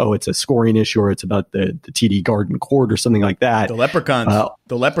just like, oh, it's a scoring issue or it's about the TD Garden Court or something like that. The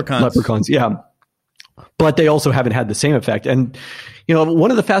Leprechauns. Yeah. But they also haven't had the same effect. And,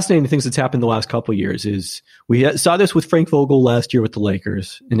 one of the fascinating things that's happened the last couple of years is we saw this with Frank Vogel last year with the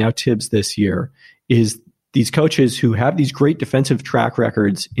Lakers and now Tibbs this year, is these coaches who have these great defensive track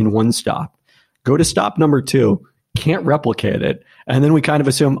records in one stop go to stop number 2, can't replicate it. And then we kind of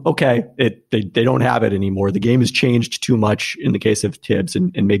assume, okay, they don't have it anymore. The game has changed too much in the case of Tibbs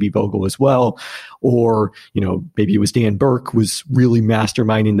and maybe Vogel as well. Or, maybe it was Dan Burke was really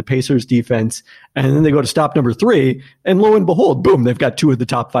masterminding the Pacers defense. And then they go to stop number 3 and lo and behold, boom, they've got 2 of the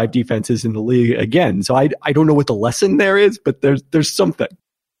top 5 defenses in the league again. So I don't know what the lesson there is, but there's something.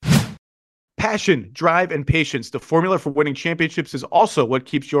 Passion, drive, and patience. The formula for winning championships is also what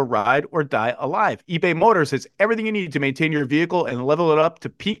keeps your ride or die alive. eBay Motors has everything you need to maintain your vehicle and level it up to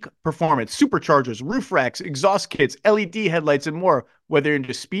peak performance. Superchargers, roof racks, exhaust kits, LED headlights, and more. Whether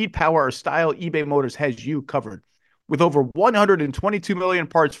into speed, power, or style, eBay Motors has you covered. With over 122 million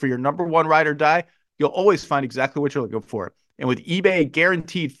parts for your number one ride or die, you'll always find exactly what you're looking for. And with eBay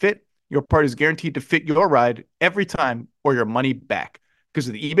Guaranteed Fit, your part is guaranteed to fit your ride every time or your money back. Because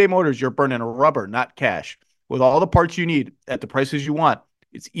with eBay Motors, you're burning rubber, not cash. With all the parts you need at the prices you want,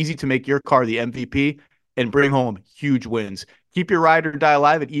 it's easy to make your car the MVP and bring home huge wins. Keep your ride or die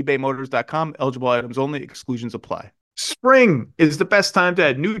alive at ebaymotors.com. Eligible items only. Exclusions apply. Spring is the best time to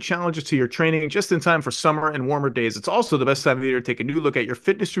add new challenges to your training just in time for summer and warmer days. It's also the best time of the year to take a new look at your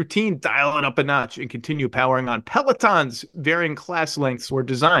fitness routine, dial it up a notch, and continue powering on. Peloton's varying class lengths were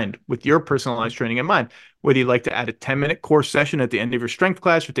designed with your personalized training in mind. Whether you'd like to add a 10-minute core session at the end of your strength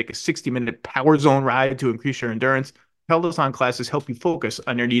class or take a 60-minute power zone ride to increase your endurance, Peloton classes help you focus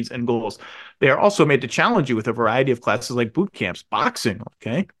on your needs and goals. They are also made to challenge you with a variety of classes like boot camps, boxing,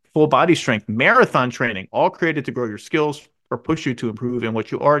 full body strength, marathon training, all created to grow your skills or push you to improve in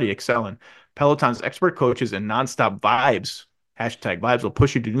what you already excel in. Peloton's expert coaches and nonstop vibes, #vibes, will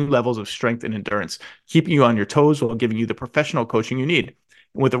push you to new levels of strength and endurance, keeping you on your toes while giving you the professional coaching you need.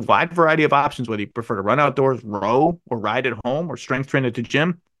 With a wide variety of options, whether you prefer to run outdoors, row, or ride at home, or strength train at the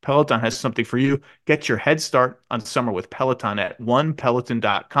gym, Peloton has something for you. Get your head start on summer with Peloton at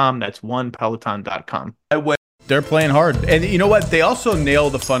onepeloton.com. That's onepeloton.com. They're playing hard. And you know what? They also nail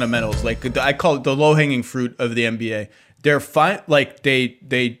the fundamentals. Like I call it the low-hanging fruit of the NBA. They're fine. Like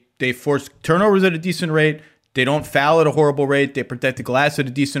they force turnovers at a decent rate. They don't foul at a horrible rate. They protect the glass at a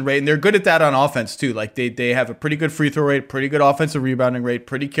decent rate. And they're good at that on offense too. Like they have a pretty good free throw rate, pretty good offensive rebounding rate,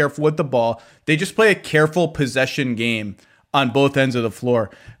 pretty careful with the ball. They just play a careful possession game on both ends of the floor.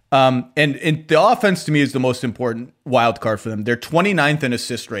 And the offense to me is the most important wild card for them. They're 29th in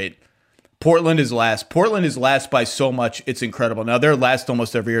assist rate. Portland is last. Portland is last by so much. It's incredible. Now they're last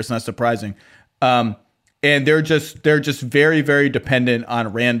almost every year. It's not surprising. And they're just very, very dependent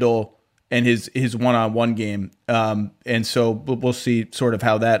on Randall and his one-on-one game. And so we'll see sort of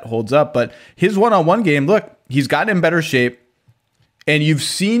how that holds up. But his one-on-one game, look, he's gotten in better shape. And you've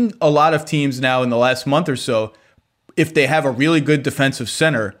seen a lot of teams now in the last month or so, if they have a really good defensive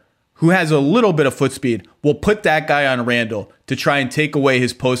center who has a little bit of foot speed, will put that guy on Randall to try and take away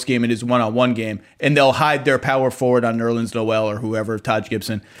his post game and his one-on-one game. And they'll hide their power forward on Nerlens Noel or whoever, Taj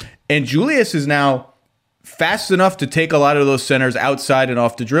Gibson. And Julius is now fast enough to take a lot of those centers outside and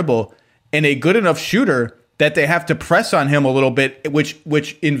off the dribble, and a good enough shooter that they have to press on him a little bit,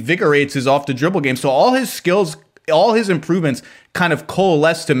 which invigorates his off the dribble game. So all his skills, all his improvements kind of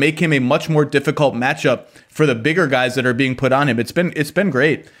coalesce to make him a much more difficult matchup for the bigger guys that are being put on him. It's been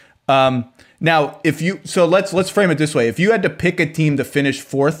great. Now, let's frame it this way. If you had to pick a team to finish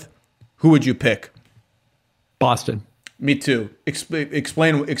fourth, who would you pick? Boston. Me too.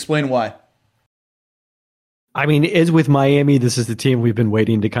 Explain why. I mean, as with Miami, this is the team we've been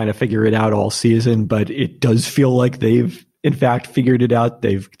waiting to kind of figure it out all season, but it does feel like they've in fact figured it out.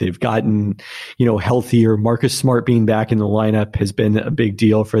 They've gotten, healthier. Marcus Smart being back in the lineup has been a big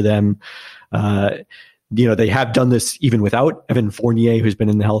deal for them. They have done this even without Evan Fournier, who's been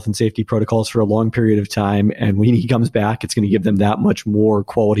in the health and safety protocols for a long period of time. And when he comes back, it's going to give them that much more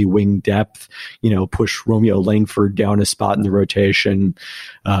quality wing depth, push Romeo Langford down a spot in the rotation,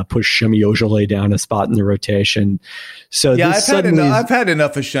 push Shemi Ojale down a spot in the rotation. So yeah, I've had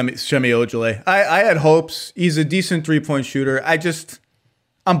enough of Shemi Ojale. I had hopes. He's a decent 3-point shooter.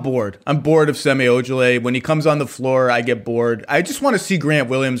 I'm bored. I'm bored of Semi Ojale. When he comes on the floor, I get bored. I just want to see Grant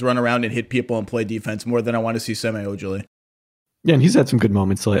Williams run around and hit people and play defense more than I want to see Semi Ojale. Yeah, and he's had some good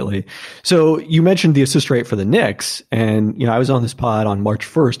moments lately. So you mentioned the assist rate for the Knicks, and I was on this pod on March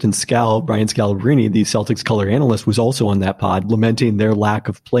 1st, and Brian Scalabrine, the Celtics color analyst, was also on that pod, lamenting their lack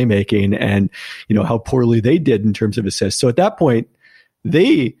of playmaking and how poorly they did in terms of assists. So at that point,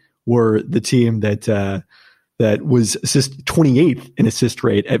 they were the team that was 28th in assist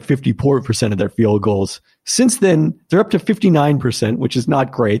rate at 54% of their field goals. Since then, they're up to 59%, which is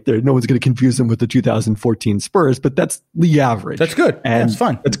not great. No one's going to confuse them with the 2014 Spurs, but that's the average. That's good. And that's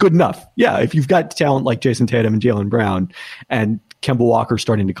fine. That's good enough. Yeah, if you've got talent like Jason Tatum and Jaylen Brown and Kemba Walker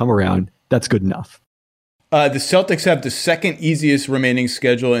starting to come around, that's good enough. The Celtics have the second easiest remaining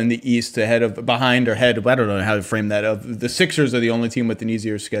schedule in the East I don't know how to frame that. The Sixers are the only team with an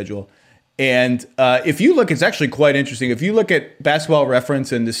easier schedule. And if you look, it's actually quite interesting. If you look at Basketball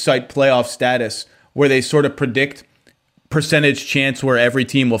Reference and the site Playoff Status, where they sort of predict percentage chance where every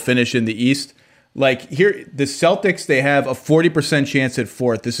team will finish in the East, like here, the Celtics, they have a 40% chance at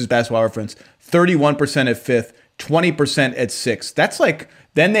fourth. This is Basketball Reference. 31% at fifth, 20% at sixth. That's like,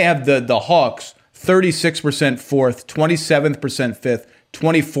 then they have the Hawks, 36% fourth, 27% fifth,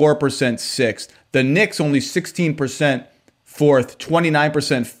 24% sixth. The Knicks, only 16% fourth,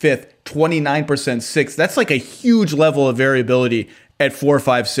 29% fifth, 29% sixth. That's like a huge level of variability at 4,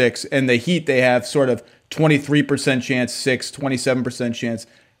 5, 6. And the Heat, they have sort of 23% chance, sixth, 27% chance,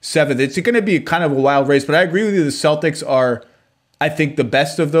 seventh. It's going to be kind of a wild race, but I agree with you. The Celtics are, I think, the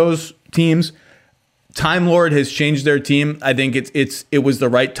best of those teams. Time Lord has changed their team. I think it was the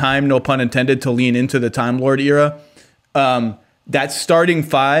right time, no pun intended, to lean into the Time Lord era. That starting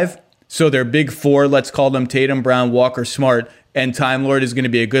five, so their big four, let's call them Tatum, Brown, Walker, Smart, and Time Lord is going to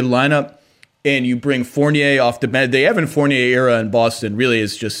be a good lineup. And you bring Fournier off the bench. The Evan Fournier era in Boston really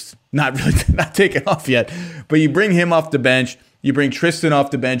is just not taken off yet. But you bring him off the bench. You bring Tristan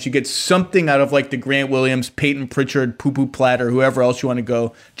off the bench. You get something out of like the Grant Williams, Peyton Pritchard, Poo-Poo Platter, whoever else you want to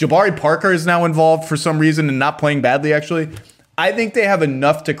go. Jabari Parker is now involved for some reason and not playing badly, actually. I think they have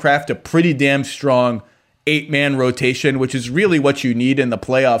enough to craft a pretty damn strong 8-man rotation, which is really what you need in the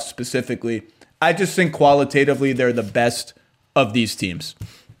playoffs specifically. I just think qualitatively they're the best of these teams.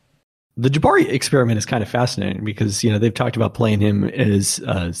 The Jabari experiment is kind of fascinating because, they've talked about playing him as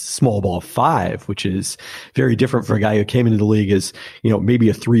a small ball 5, which is very different for a guy who came into the league as, maybe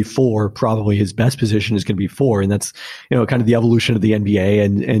a 3-4, probably his best position is going to be 4. And that's, kind of the evolution of the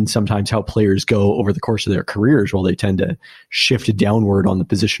NBA and sometimes how players go over the course of their careers. Well, they tend to shift downward on the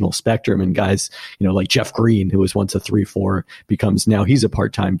positional spectrum, and guys, like Jeff Green, who was once a 3-4, now he's a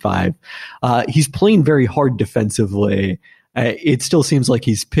part-time 5. He's playing very hard defensively. It still seems like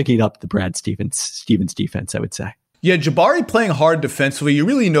he's picking up the Brad Stevens defense, I would say. Yeah, Jabari playing hard defensively, you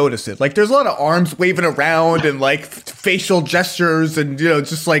really notice it. Like, there's a lot of arms waving around and, like, facial gestures and,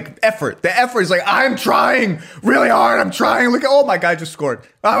 just, like, effort. The effort is like, I'm trying really hard. I'm trying. Look, oh, my guy just scored.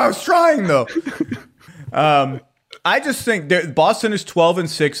 I was trying, though. I just think Boston is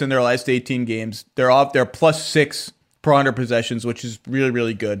 12-6 in their last 18 games. They're +6 per 100 possessions, which is really,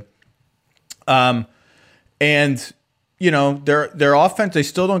 really good. And their offense, they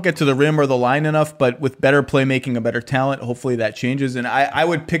still don't get to the rim or the line enough, but with better playmaking and better talent, hopefully that changes. And I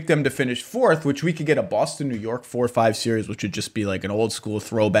would pick them to finish 4th, which we could get a Boston-New York 4-5 series, which would just be like an old school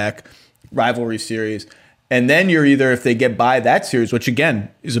throwback rivalry series. And then you're either, if they get by that series, which again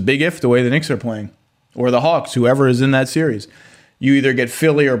is a big if the way the Knicks are playing, or the Hawks, whoever is in that series, you either get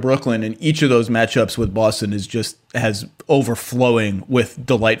Philly or Brooklyn, and each of those matchups with Boston has overflowing with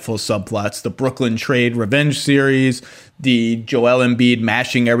delightful subplots. The Brooklyn trade revenge series, the Joel Embiid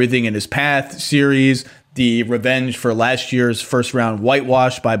mashing everything in his path series, the revenge for last year's first round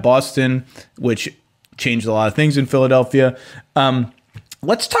whitewash by Boston, which changed a lot of things in Philadelphia.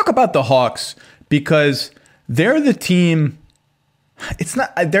 Let's talk about the Hawks, because they're the team.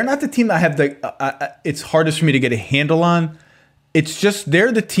 They're not the team that I have it's hardest for me to get a handle on. It's just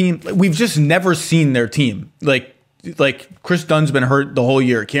they're the team. We've just never seen their team. Like Chris Dunn's been hurt the whole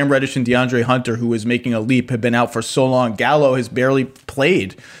year. Cam Reddish and DeAndre Hunter, who is making a leap, have been out for so long. Gallo has barely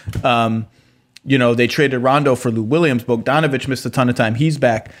played. They traded Rondo for Lou Williams. Bogdanovich missed a ton of time. He's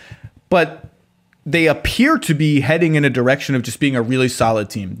back. But they appear to be heading in a direction of just being a really solid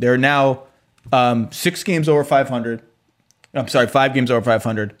team. They're now 5 games over 500.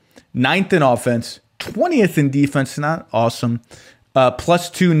 9th in offense. 20th in defense, not awesome.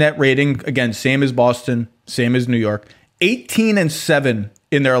 +2 net rating, again, same as Boston, same as New York. 18-7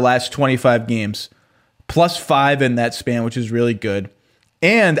 in their last 25 games, +5 in that span, which is really good.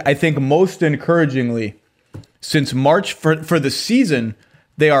 And I think most encouragingly, since March for the season,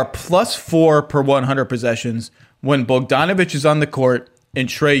 they are +4 per 100 possessions when Bogdanovich is on the court and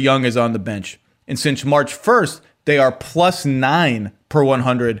Trae Young is on the bench. And since March 1st, they are +9 per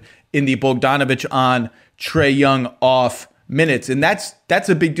 100 in the Bogdanovich on, Trae Young off minutes. And that's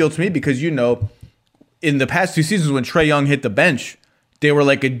a big deal to me because, in the past 2 seasons when Trae Young hit the bench, they were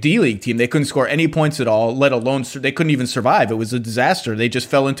like a D-League team. They couldn't score any points at all, let alone they couldn't even survive. It was a disaster. They just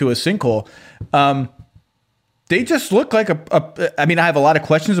fell into a sinkhole. They just look like I have a lot of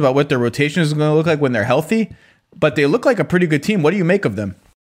questions about what their rotation is going to look like when they're healthy, but they look like a pretty good team. What do you make of them?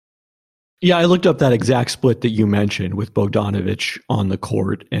 Yeah, I looked up that exact split that you mentioned with Bogdanovich on the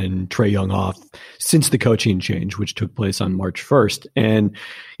court and Trae Young off since the coaching change, which took place on March 1st. And,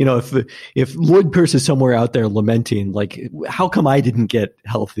 if Lloyd Pierce is somewhere out there lamenting, like, how come I didn't get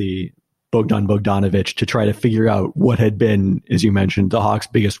healthy Bogdanovich to try to figure out what had been, as you mentioned, the Hawks'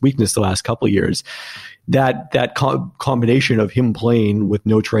 biggest weakness the last couple of years. That combination of him playing with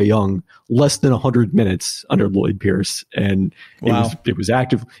no Trae Young, less than 100 minutes under Lloyd Pierce, and wow. it was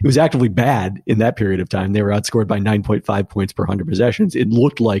actively bad in that period of time. They were outscored by 9.5 points per 100 possessions. It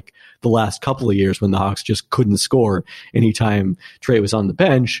looked like the last couple of years when the Hawks just couldn't score anytime Trae was on the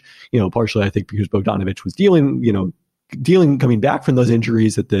bench. Partially I think because Bogdanovich was coming back from those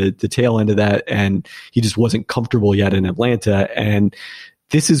injuries at the tail end of that, and he just wasn't comfortable yet in Atlanta. And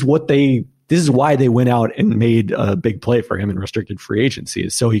this is why they went out and made a big play for him in restricted free agency,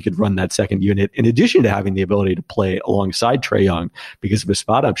 is so he could run that second unit, in addition to having the ability to play alongside Trae Young because of his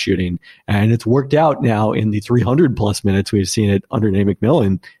spot up shooting. And it's worked out now in the 300 plus minutes we've seen it under Nate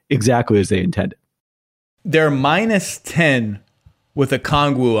McMillan, exactly as they intended. They're -10 with a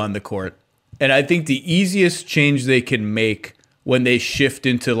Okongwu on the court. And I think the easiest change they can make when they shift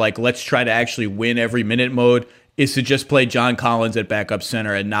into let's try to actually win every minute mode is to just play John Collins at backup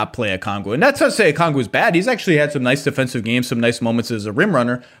center and not play Okongwu. And that's not to say Okongwu is bad. He's actually had some nice defensive games, some nice moments as a rim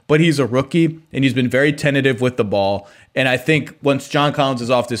runner, but he's a rookie and he's been very tentative with the ball. And I think once John Collins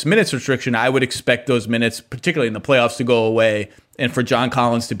is off this minutes restriction, I would expect those minutes, particularly in the playoffs, to go away and for John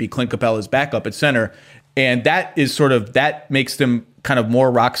Collins to be Clint Capella's backup at center. And that is that makes them kind of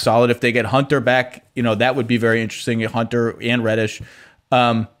more rock solid. If they get Hunter back, that would be very interesting. Hunter and Reddish,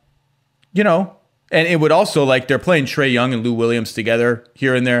 and it would also, they're playing Trae Young and Lou Williams together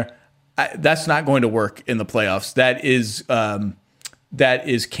here and there. That's not going to work in the playoffs. That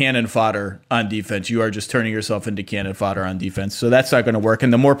is cannon fodder on defense. You are just turning yourself into cannon fodder on defense. So that's not going to work.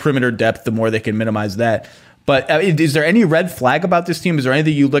 And the more perimeter depth, the more they can minimize that. But is there any red flag about this team? Is there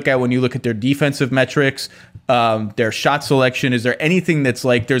anything you look at when you look at their defensive metrics, their shot selection? Is there anything that's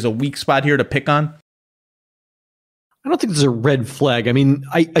like there's a weak spot here to pick on? I don't think there's a red flag. I mean,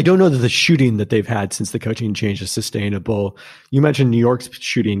 I don't know that the shooting that they've had since the coaching change is sustainable. You mentioned New York's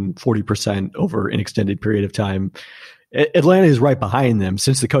shooting 40% over an extended period of time. Atlanta is right behind them.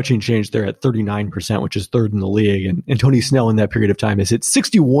 Since the coaching change, they're at 39%, which is third in the league. And Tony Snell in that period of time has hit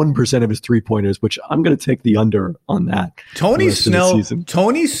 61% of his three-pointers, which I'm going to take the under on that. Tony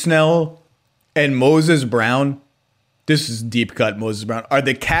Snell and Moses Brown, this is deep cut Moses Brown, are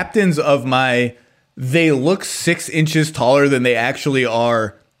the captains of my they look 6 inches taller than they actually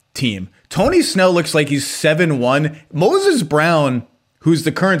are team. Tony Snell looks like he's 7'1". Moses Brown, who's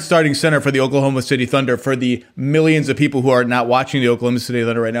the current starting center for the Oklahoma City Thunder, for the millions of people who are not watching the Oklahoma City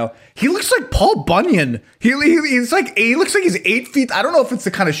Thunder right now, he looks like Paul Bunyan. He looks like he's 8 feet. I don't know if it's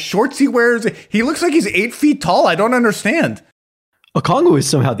the kind of shorts he wears. He looks like he's 8 feet tall. I don't understand. Okongwu is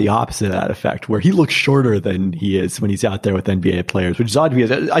somehow the opposite of that effect, where he looks shorter than he is when he's out there with NBA players, which is odd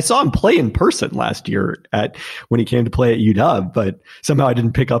because I saw him play in person last year when he came to play at UW, but somehow I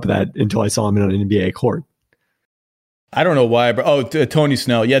didn't pick up that until I saw him on an NBA court. I don't know why, but Tony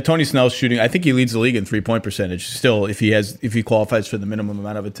Snell. Yeah, Tony Snell's shooting. I think he leads the league in 3-point percentage still if he qualifies for the minimum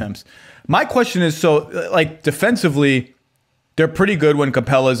amount of attempts. My question is, so like defensively, they're pretty good when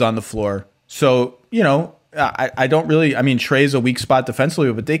Capella's on the floor. So, I don't really, I mean, Trey's a weak spot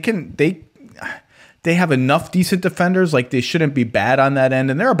defensively, but they have enough decent defenders. Like they shouldn't be bad on that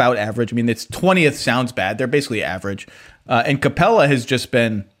end. And they're about average. I mean, it's 20th sounds bad. They're basically average. And Capella has just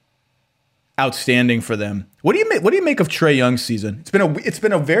been outstanding for them. What do you make of Trae Young's season? It's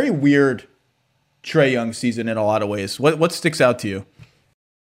been a very weird Trae Young season in a lot of ways. What sticks out to you?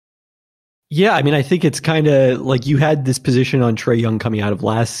 Yeah, I mean, I think it's kind of like you had this position on Trae Young coming out of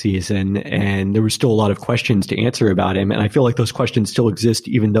last season, and there was still a lot of questions to answer about him. And I feel like those questions still exist,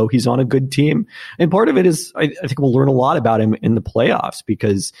 even though he's on a good team. And part of it is, I think we'll learn a lot about him in the playoffs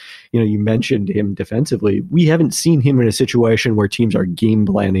because, you mentioned him defensively. We haven't seen him in a situation where teams are game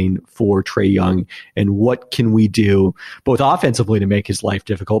planning for Trae Young and what can we do both offensively to make his life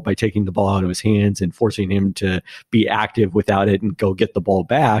difficult by taking the ball out of his hands and forcing him to be active without it and go get the ball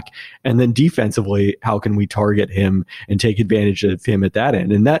back. And then defensively, how can we target him and take advantage of him at that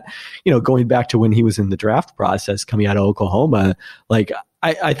end? And that, going back to when he was in the draft process coming out of Oklahoma, like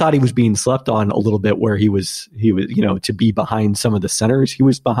I thought he was being slept on a little bit where he was, to be behind some of the centers he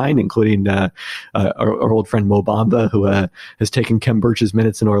was behind, including our old friend Mo Bamba, who has taken Kem Birch's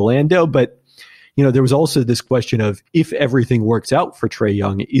minutes in Orlando. But, there was also this question of if everything works out for Trae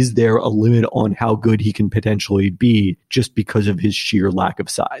Young, is there a limit on how good he can potentially be just because of his sheer lack of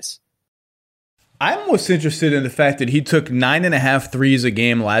size? I'm most interested in the fact that he took 9.5 threes a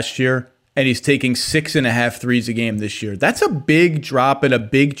game last year, and he's taking 6.5 threes a game this year. That's a big drop and a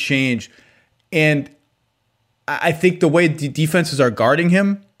big change. And I think the way the defenses are guarding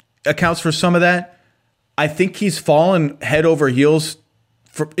him accounts for some of that. I think he's fallen head over heels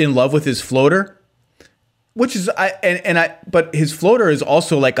in love with his floater, which is but his floater is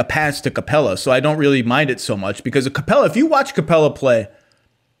also like a pass to Capella, so I don't really mind it so much because Capella, if you watch Capella play,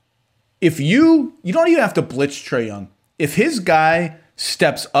 if you don't even have to blitz Trae Young. If his guy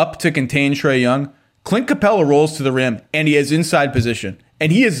steps up to contain Trae Young, Clint Capella rolls to the rim and he has inside position.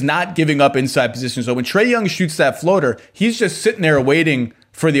 And he is not giving up inside position. So when Trae Young shoots that floater, he's just sitting there waiting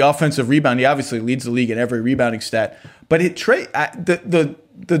for the offensive rebound. He obviously leads the league in every rebounding stat. But the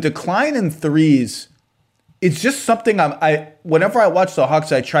decline in threes, it's just something whenever I watch the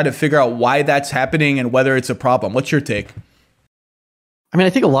Hawks, I try to figure out why that's happening and whether it's a problem. What's your take? I mean, I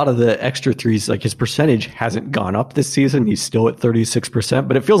think a lot of the extra threes, like his percentage hasn't gone up this season. He's still at 36%,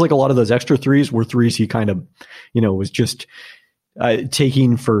 but it feels like a lot of those extra threes were threes he kind of, was just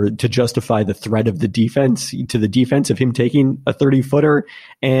taking to justify the threat of the defense of him taking a 30-footer.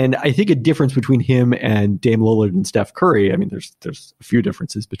 And I think a difference between him and Dame Lillard and Steph Curry, I mean, there's a few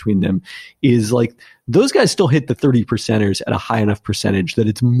differences between them, is like those guys still hit the 30%ers at a high enough percentage that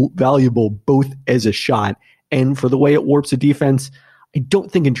it's valuable both as a shot and for the way it warps a defense. I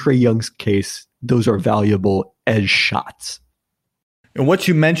don't think in Trae Young's case, those are valuable as shots. And what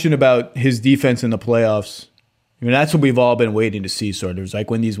you mentioned about his defense in the playoffs, I mean, that's what we've all been waiting to see, sort of. It's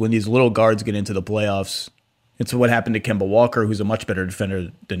like when these little guards get into the playoffs, it's what happened to Kemba Walker, who's a much better defender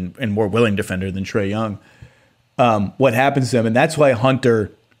and more willing defender than Trae Young. What happens to them, and that's why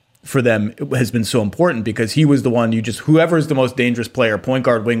Hunter for them has been so important because he was the one whoever is the most dangerous player, point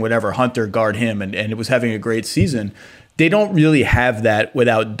guard, wing, whatever, Hunter, guard him, and it was having a great season. They don't really have that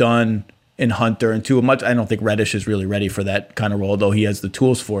without Dunn and Hunter, and too much. I don't think Reddish is really ready for that kind of role, though he has the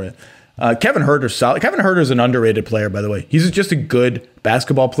tools for it. Kevin Huerter's solid. Kevin Huerter's an underrated player, by the way. He's just a good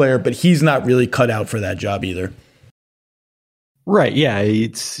basketball player, but he's not really cut out for that job either. Right. Yeah.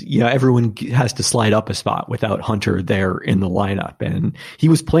 It's, everyone has to slide up a spot without Hunter there in the lineup. And he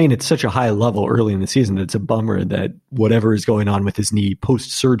was playing at such a high level early in the season. It's a bummer that whatever is going on with his knee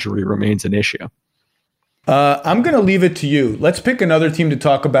post-surgery remains an issue. I'm going to leave it to you. Let's pick another team to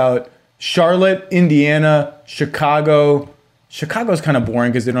talk about. Charlotte, Indiana, Chicago. Chicago's kind of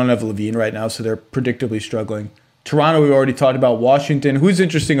boring because they don't have Levine right now, so they're predictably struggling. Toronto, we already talked about. Washington. Who's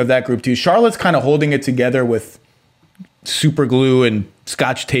interesting of that group too? Charlotte's kind of holding it together with super glue and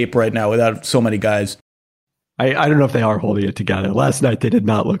scotch tape right now without so many guys. I don't know if they are holding it together. Last night they did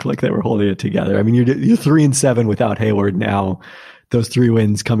not look like they were holding it together. I mean, you're 3-7 without Hayward now. Those 3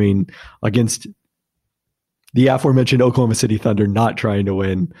 wins coming against the aforementioned Oklahoma City Thunder not trying to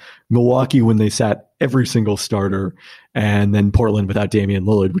win, Milwaukee when they sat every single starter, and then Portland without Damian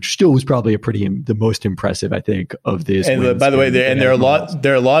Lillard, which still was probably the most impressive, I think, of these. And by the way, their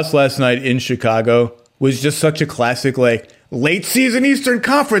loss last night in Chicago was just such a classic, late season Eastern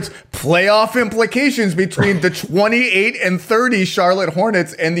Conference playoff implications between the 28-30 Charlotte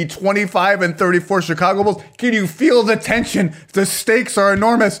Hornets and the 25-34 Chicago Bulls. Can you feel the tension? The stakes are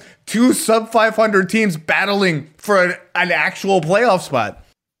enormous. 2 sub-500 teams battling for an actual playoff spot.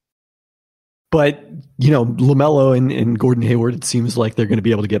 But, LaMelo and Gordon Hayward, it seems like they're going to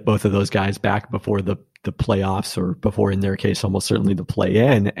be able to get both of those guys back before the playoffs, or before, in their case, almost certainly the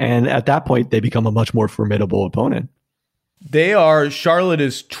play-in. And at that point, they become a much more formidable opponent. Charlotte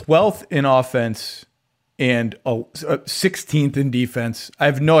is 12th in offense and 16th in defense. I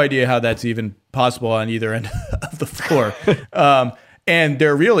have no idea how that's even possible on either end of the floor. And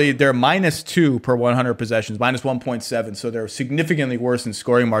they're -2 per 100 possessions, -1.7. So they're significantly worse in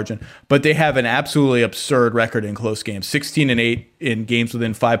scoring margin, but they have an absolutely absurd record in close games. 16-8 in games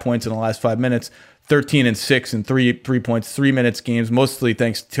within 5 points in the last 5 minutes, 13-6 in 3 points, 3 minutes games, mostly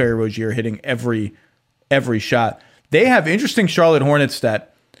thanks to Terry Rozier hitting every shot. They have interesting Charlotte Hornets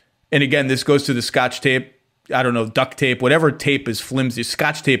stat. And again, this goes to the scotch tape. I don't know, duct tape, whatever tape is flimsy.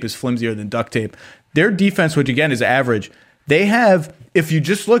 Scotch tape is flimsier than duct tape. Their defense, which again is average, they have, if you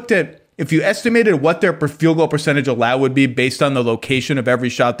estimated what their field goal percentage allowed would be based on the location of every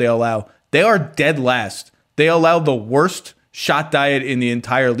shot they allow, they are dead last. They allow the worst shot diet in the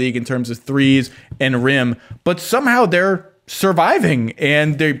entire league in terms of threes and rim, but somehow they're surviving,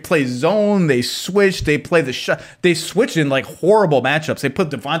 and they play zone, they switch, they play the shot, they switch in horrible matchups. They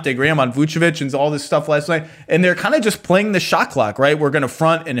put Devontae Graham on Vucevic and all this stuff last night, and they're kind of just playing the shot clock, right? We're going to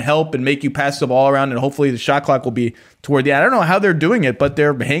front and help and make you pass the ball around, and hopefully the shot clock will be toward the end. I don't know how they're doing it, but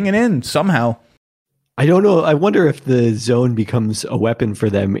they're hanging in somehow. I don't know. I wonder if the zone becomes a weapon for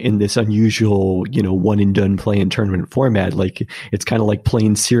them in this unusual, one and done play in tournament format. It's kind of like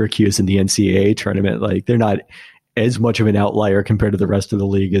playing Syracuse in the NCAA tournament. They're not as much of an outlier compared to the rest of the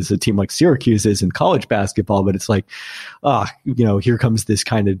league as a team like Syracuse is in college basketball, but it's here comes this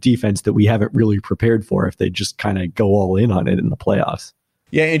kind of defense that we haven't really prepared for if they just kind of go all in on it in the playoffs.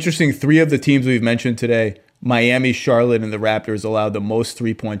 Yeah, interesting. 3 of the teams we've mentioned today, Miami, Charlotte, and the Raptors, allowed the most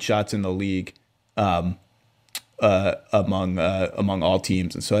 3-point shots in the league among all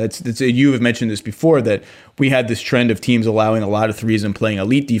teams. And so you have mentioned this before, that we had this trend of teams allowing a lot of threes and playing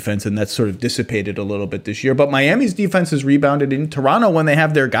elite defense, and that's sort of dissipated a little bit this year. But Miami's defense has rebounded. In Toronto, when they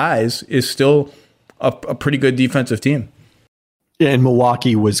have their guys, is still a pretty good defensive team. And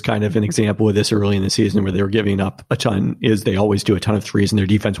Milwaukee was kind of an example of this early in the season, where they were giving up a ton, as they always do, a ton of threes, and their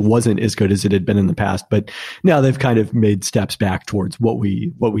defense wasn't as good as it had been in the past. But now they've kind of made steps back towards what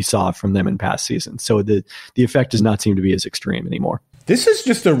we saw from them in past seasons. So the effect does not seem to be as extreme anymore. This is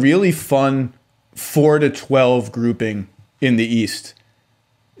just a really fun 4-12 grouping in the East.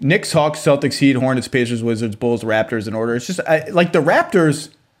 Knicks, Hawks, Celtics, Heat, Hornets, Pacers, Wizards, Bulls, Raptors in order. It's just the Raptors,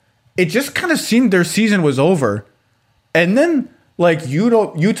 it just kind of seemed their season was over. And then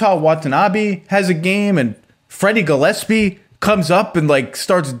Utah Watanabe has a game, and Freddie Gillespie comes up and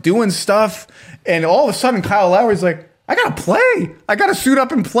starts doing stuff, and all of a sudden Kyle Lowry's like, I gotta play. I gotta suit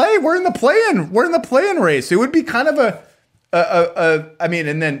up and play. We're in the play-in race. It would be kind of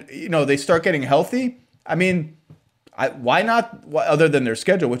and then they start getting healthy. I mean, why not? Other than their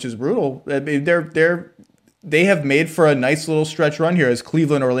schedule, which is brutal. I mean, they have made for a nice little stretch run here, as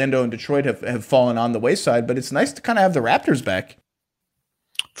Cleveland, Orlando, and Detroit have fallen on the wayside. But it's nice to kind of have the Raptors back.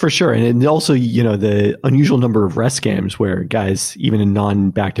 For sure. And also, the unusual number of rest games where guys, even in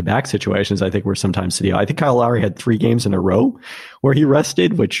non-back-to-back situations, I think were sometimes sitting out. I think Kyle Lowry had 3 games in a row where he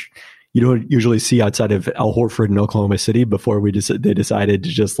rested, which you don't usually see outside of Al Horford in Oklahoma City before they decided to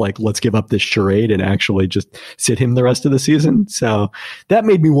just let's give up this charade and actually just sit him the rest of the season. So that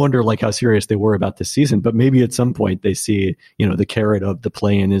made me wonder how serious they were about this season, but maybe at some point they see, the carrot of the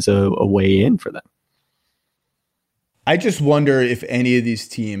play-in is a way in for them. I just wonder if any of these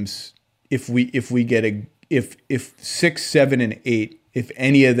teams, if 6, 7, and 8, if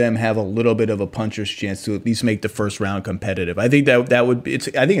any of them have a little bit of a puncher's chance to at least make the first round competitive. I think that would be.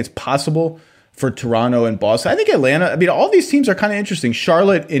 I think it's possible for Toronto and Boston. I think Atlanta. I mean, all these teams are kind of interesting.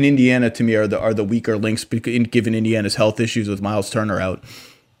 Charlotte and Indiana to me are the weaker links, given Indiana's health issues with Miles Turner out.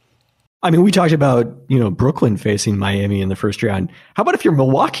 I mean, we talked about, Brooklyn facing Miami in the first round. How about if you're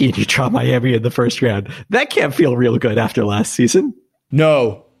Milwaukee and you draw Miami in the first round? That can't feel real good after last season.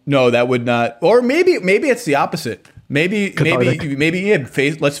 No, that would not. Or maybe it's the opposite. Maybe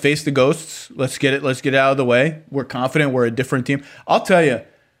let's face the ghosts. Let's get it out of the way. We're confident we're a different team. I'll tell you,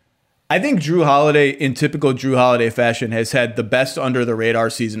 I think Drew Holiday, in typical Drew Holiday fashion, has had the best under the radar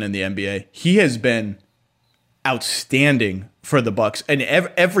season in the NBA. He has been outstanding for the Bucks and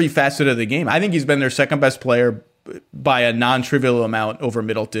every facet of the game. I think he's been their second best player by a non-trivial amount over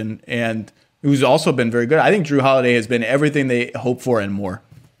Middleton, and who's also been very good. I think Drew Holiday has been everything they hope for and more.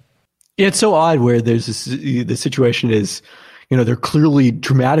 Yeah, it's so odd where the situation is, they're clearly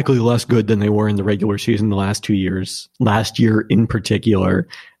dramatically less good than they were in the regular season the last 2 years, last year in particular,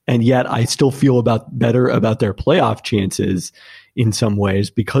 and yet I still feel better about their playoff chances in some ways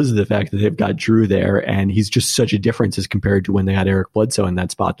because of the fact that they've got Drew there, and he's just such a difference as compared to when they had Eric Bledsoe in that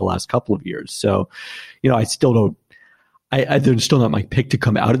spot the last couple of years. So, I still don't. They're still not my pick to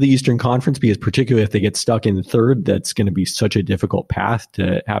come out of the Eastern Conference, because particularly if they get stuck in third, that's going to be such a difficult path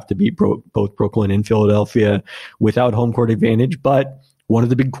to have to beat both Brooklyn and Philadelphia without home court advantage. But one of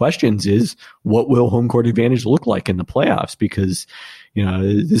the big questions is, what will home court advantage look like in the playoffs? Because,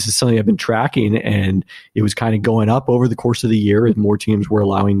 this is something I've been tracking, and it was kind of going up over the course of the year as more teams were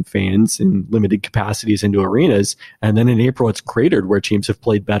allowing fans in limited capacities into arenas. And then in April, it's cratered where teams have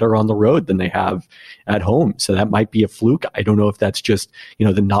played better on the road than they have at home. So that might be a fluke. I don't know if that's just,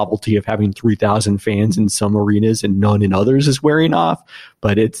 the novelty of having 3,000 fans in some arenas and none in others is wearing off,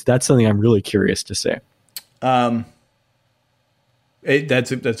 but that's something I'm really curious to say.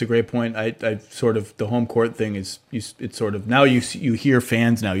 That's a great point. I sort of, the home court thing is, it's sort of, now you hear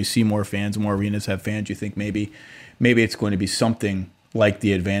fans, now you see more fans, more arenas have fans. You think maybe it's going to be something like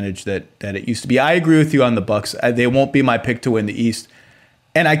the advantage that it used to be. I agree with you on the Bucks. They won't be my pick to win the East,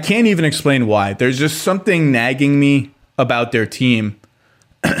 and I can't even explain why. There's just something nagging me about their team.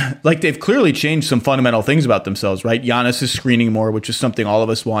 They've clearly changed some fundamental things about themselves, right? Giannis is screening more, which is something all of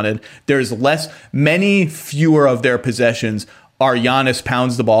us wanted. There's many fewer of their possessions are Giannis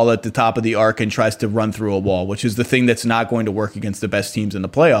pounds the ball at the top of the arc and tries to run through a wall, which is the thing that's not going to work against the best teams in the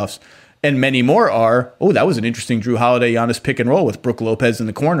playoffs. And many more are, that was an interesting Drew Holiday Giannis pick and roll with Brook Lopez in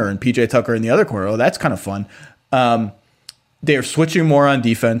the corner and PJ Tucker in the other corner. That's kind of fun. They're switching more on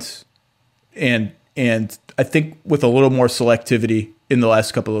defense, and I think with a little more selectivity in the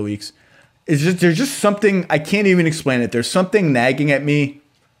last couple of weeks. There's just something, I can't even explain it. There's something nagging at me.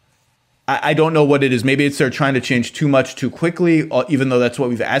 I don't know what it is. Maybe it's they're trying to change too much too quickly, even though that's what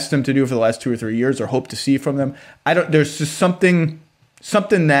we've asked them to do for the last 2 or 3 years or hope to see from them. There's just something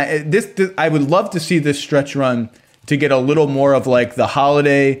that this I would love to see this stretch run to get a little more of the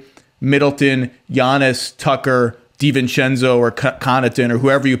Holiday, Middleton, Giannis, Tucker, DiVincenzo, or Connaughton, or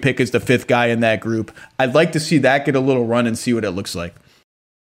whoever you pick as the fifth guy in that group. I'd like to see that get a little run and see what it looks like.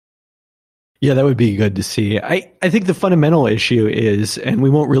 Yeah, that would be good to see. I think the fundamental issue is, and we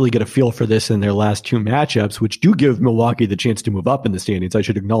won't really get a feel for this in their last 2 matchups, which do give Milwaukee the chance to move up in the standings. I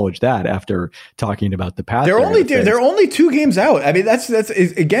should acknowledge that after talking about the path. They're only 2 games out. I mean, that's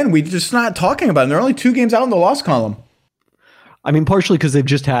again, we're just not talking about them. They're only 2 games out in the loss column. I mean, partially because they've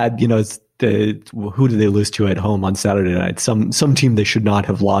just had, who did they lose to at home on Saturday night? Some team they should not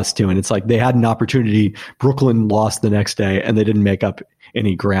have lost to. And it's they had an opportunity. Brooklyn lost the next day and they didn't make up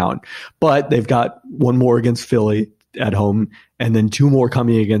any ground. But they've got 1 more against Philly at home and then 2 more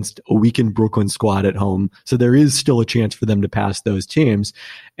coming against a weakened Brooklyn squad at home. So there is still a chance for them to pass those teams.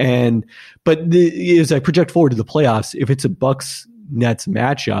 But as I project forward to the playoffs, if it's a Bucks-Nets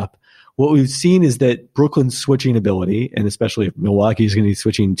matchup, what we've seen is that Brooklyn's switching ability, and especially if Milwaukee's going to be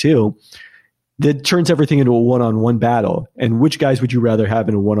switching too, that turns everything into a one-on-one battle. And which guys would you rather have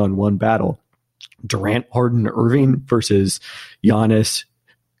in a one-on-one battle? Durant, Harden, Irving versus Giannis,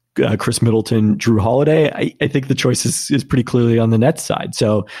 Chris Middleton, Drew Holiday, I think the choice is pretty clearly on the Nets side.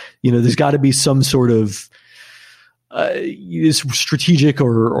 So, there's got to be some sort of strategic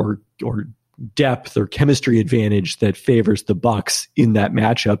or depth or chemistry advantage that favors the Bucks in that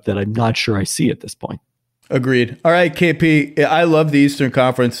matchup that I'm not sure I see at this point. Agreed. All right, KP. I love the Eastern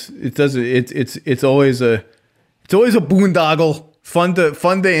Conference. It's always a boondoggle. Fun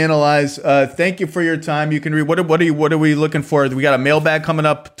to analyze. Thank you for your time. You can read. What are we looking for? We got a mailbag coming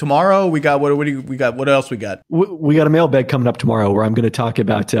up tomorrow. We got what else we got? We got a mailbag coming up tomorrow where I'm going to talk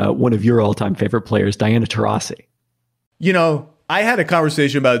about one of your all-time favorite players, Diana Taurasi. I had a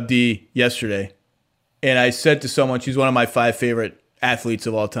conversation about D yesterday, and I said to someone, she's one of my 5 favorite athletes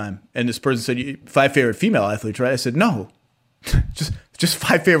of all time. And this person said, 5 favorite female athletes, right? I said, no, just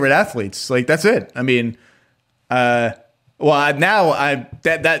 5 favorite athletes. Like, that's it. I mean, now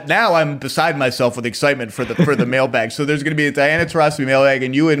I'm beside myself with excitement for the mailbag. So there's going to be a Diana Taurasi mailbag,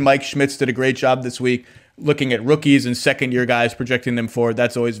 and you and Mike Schmitz did a great job this week looking at rookies and second-year guys, projecting them forward.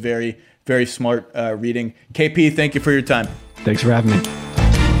 That's always very, very smart reading. KP, thank you for your time. Thanks for having me.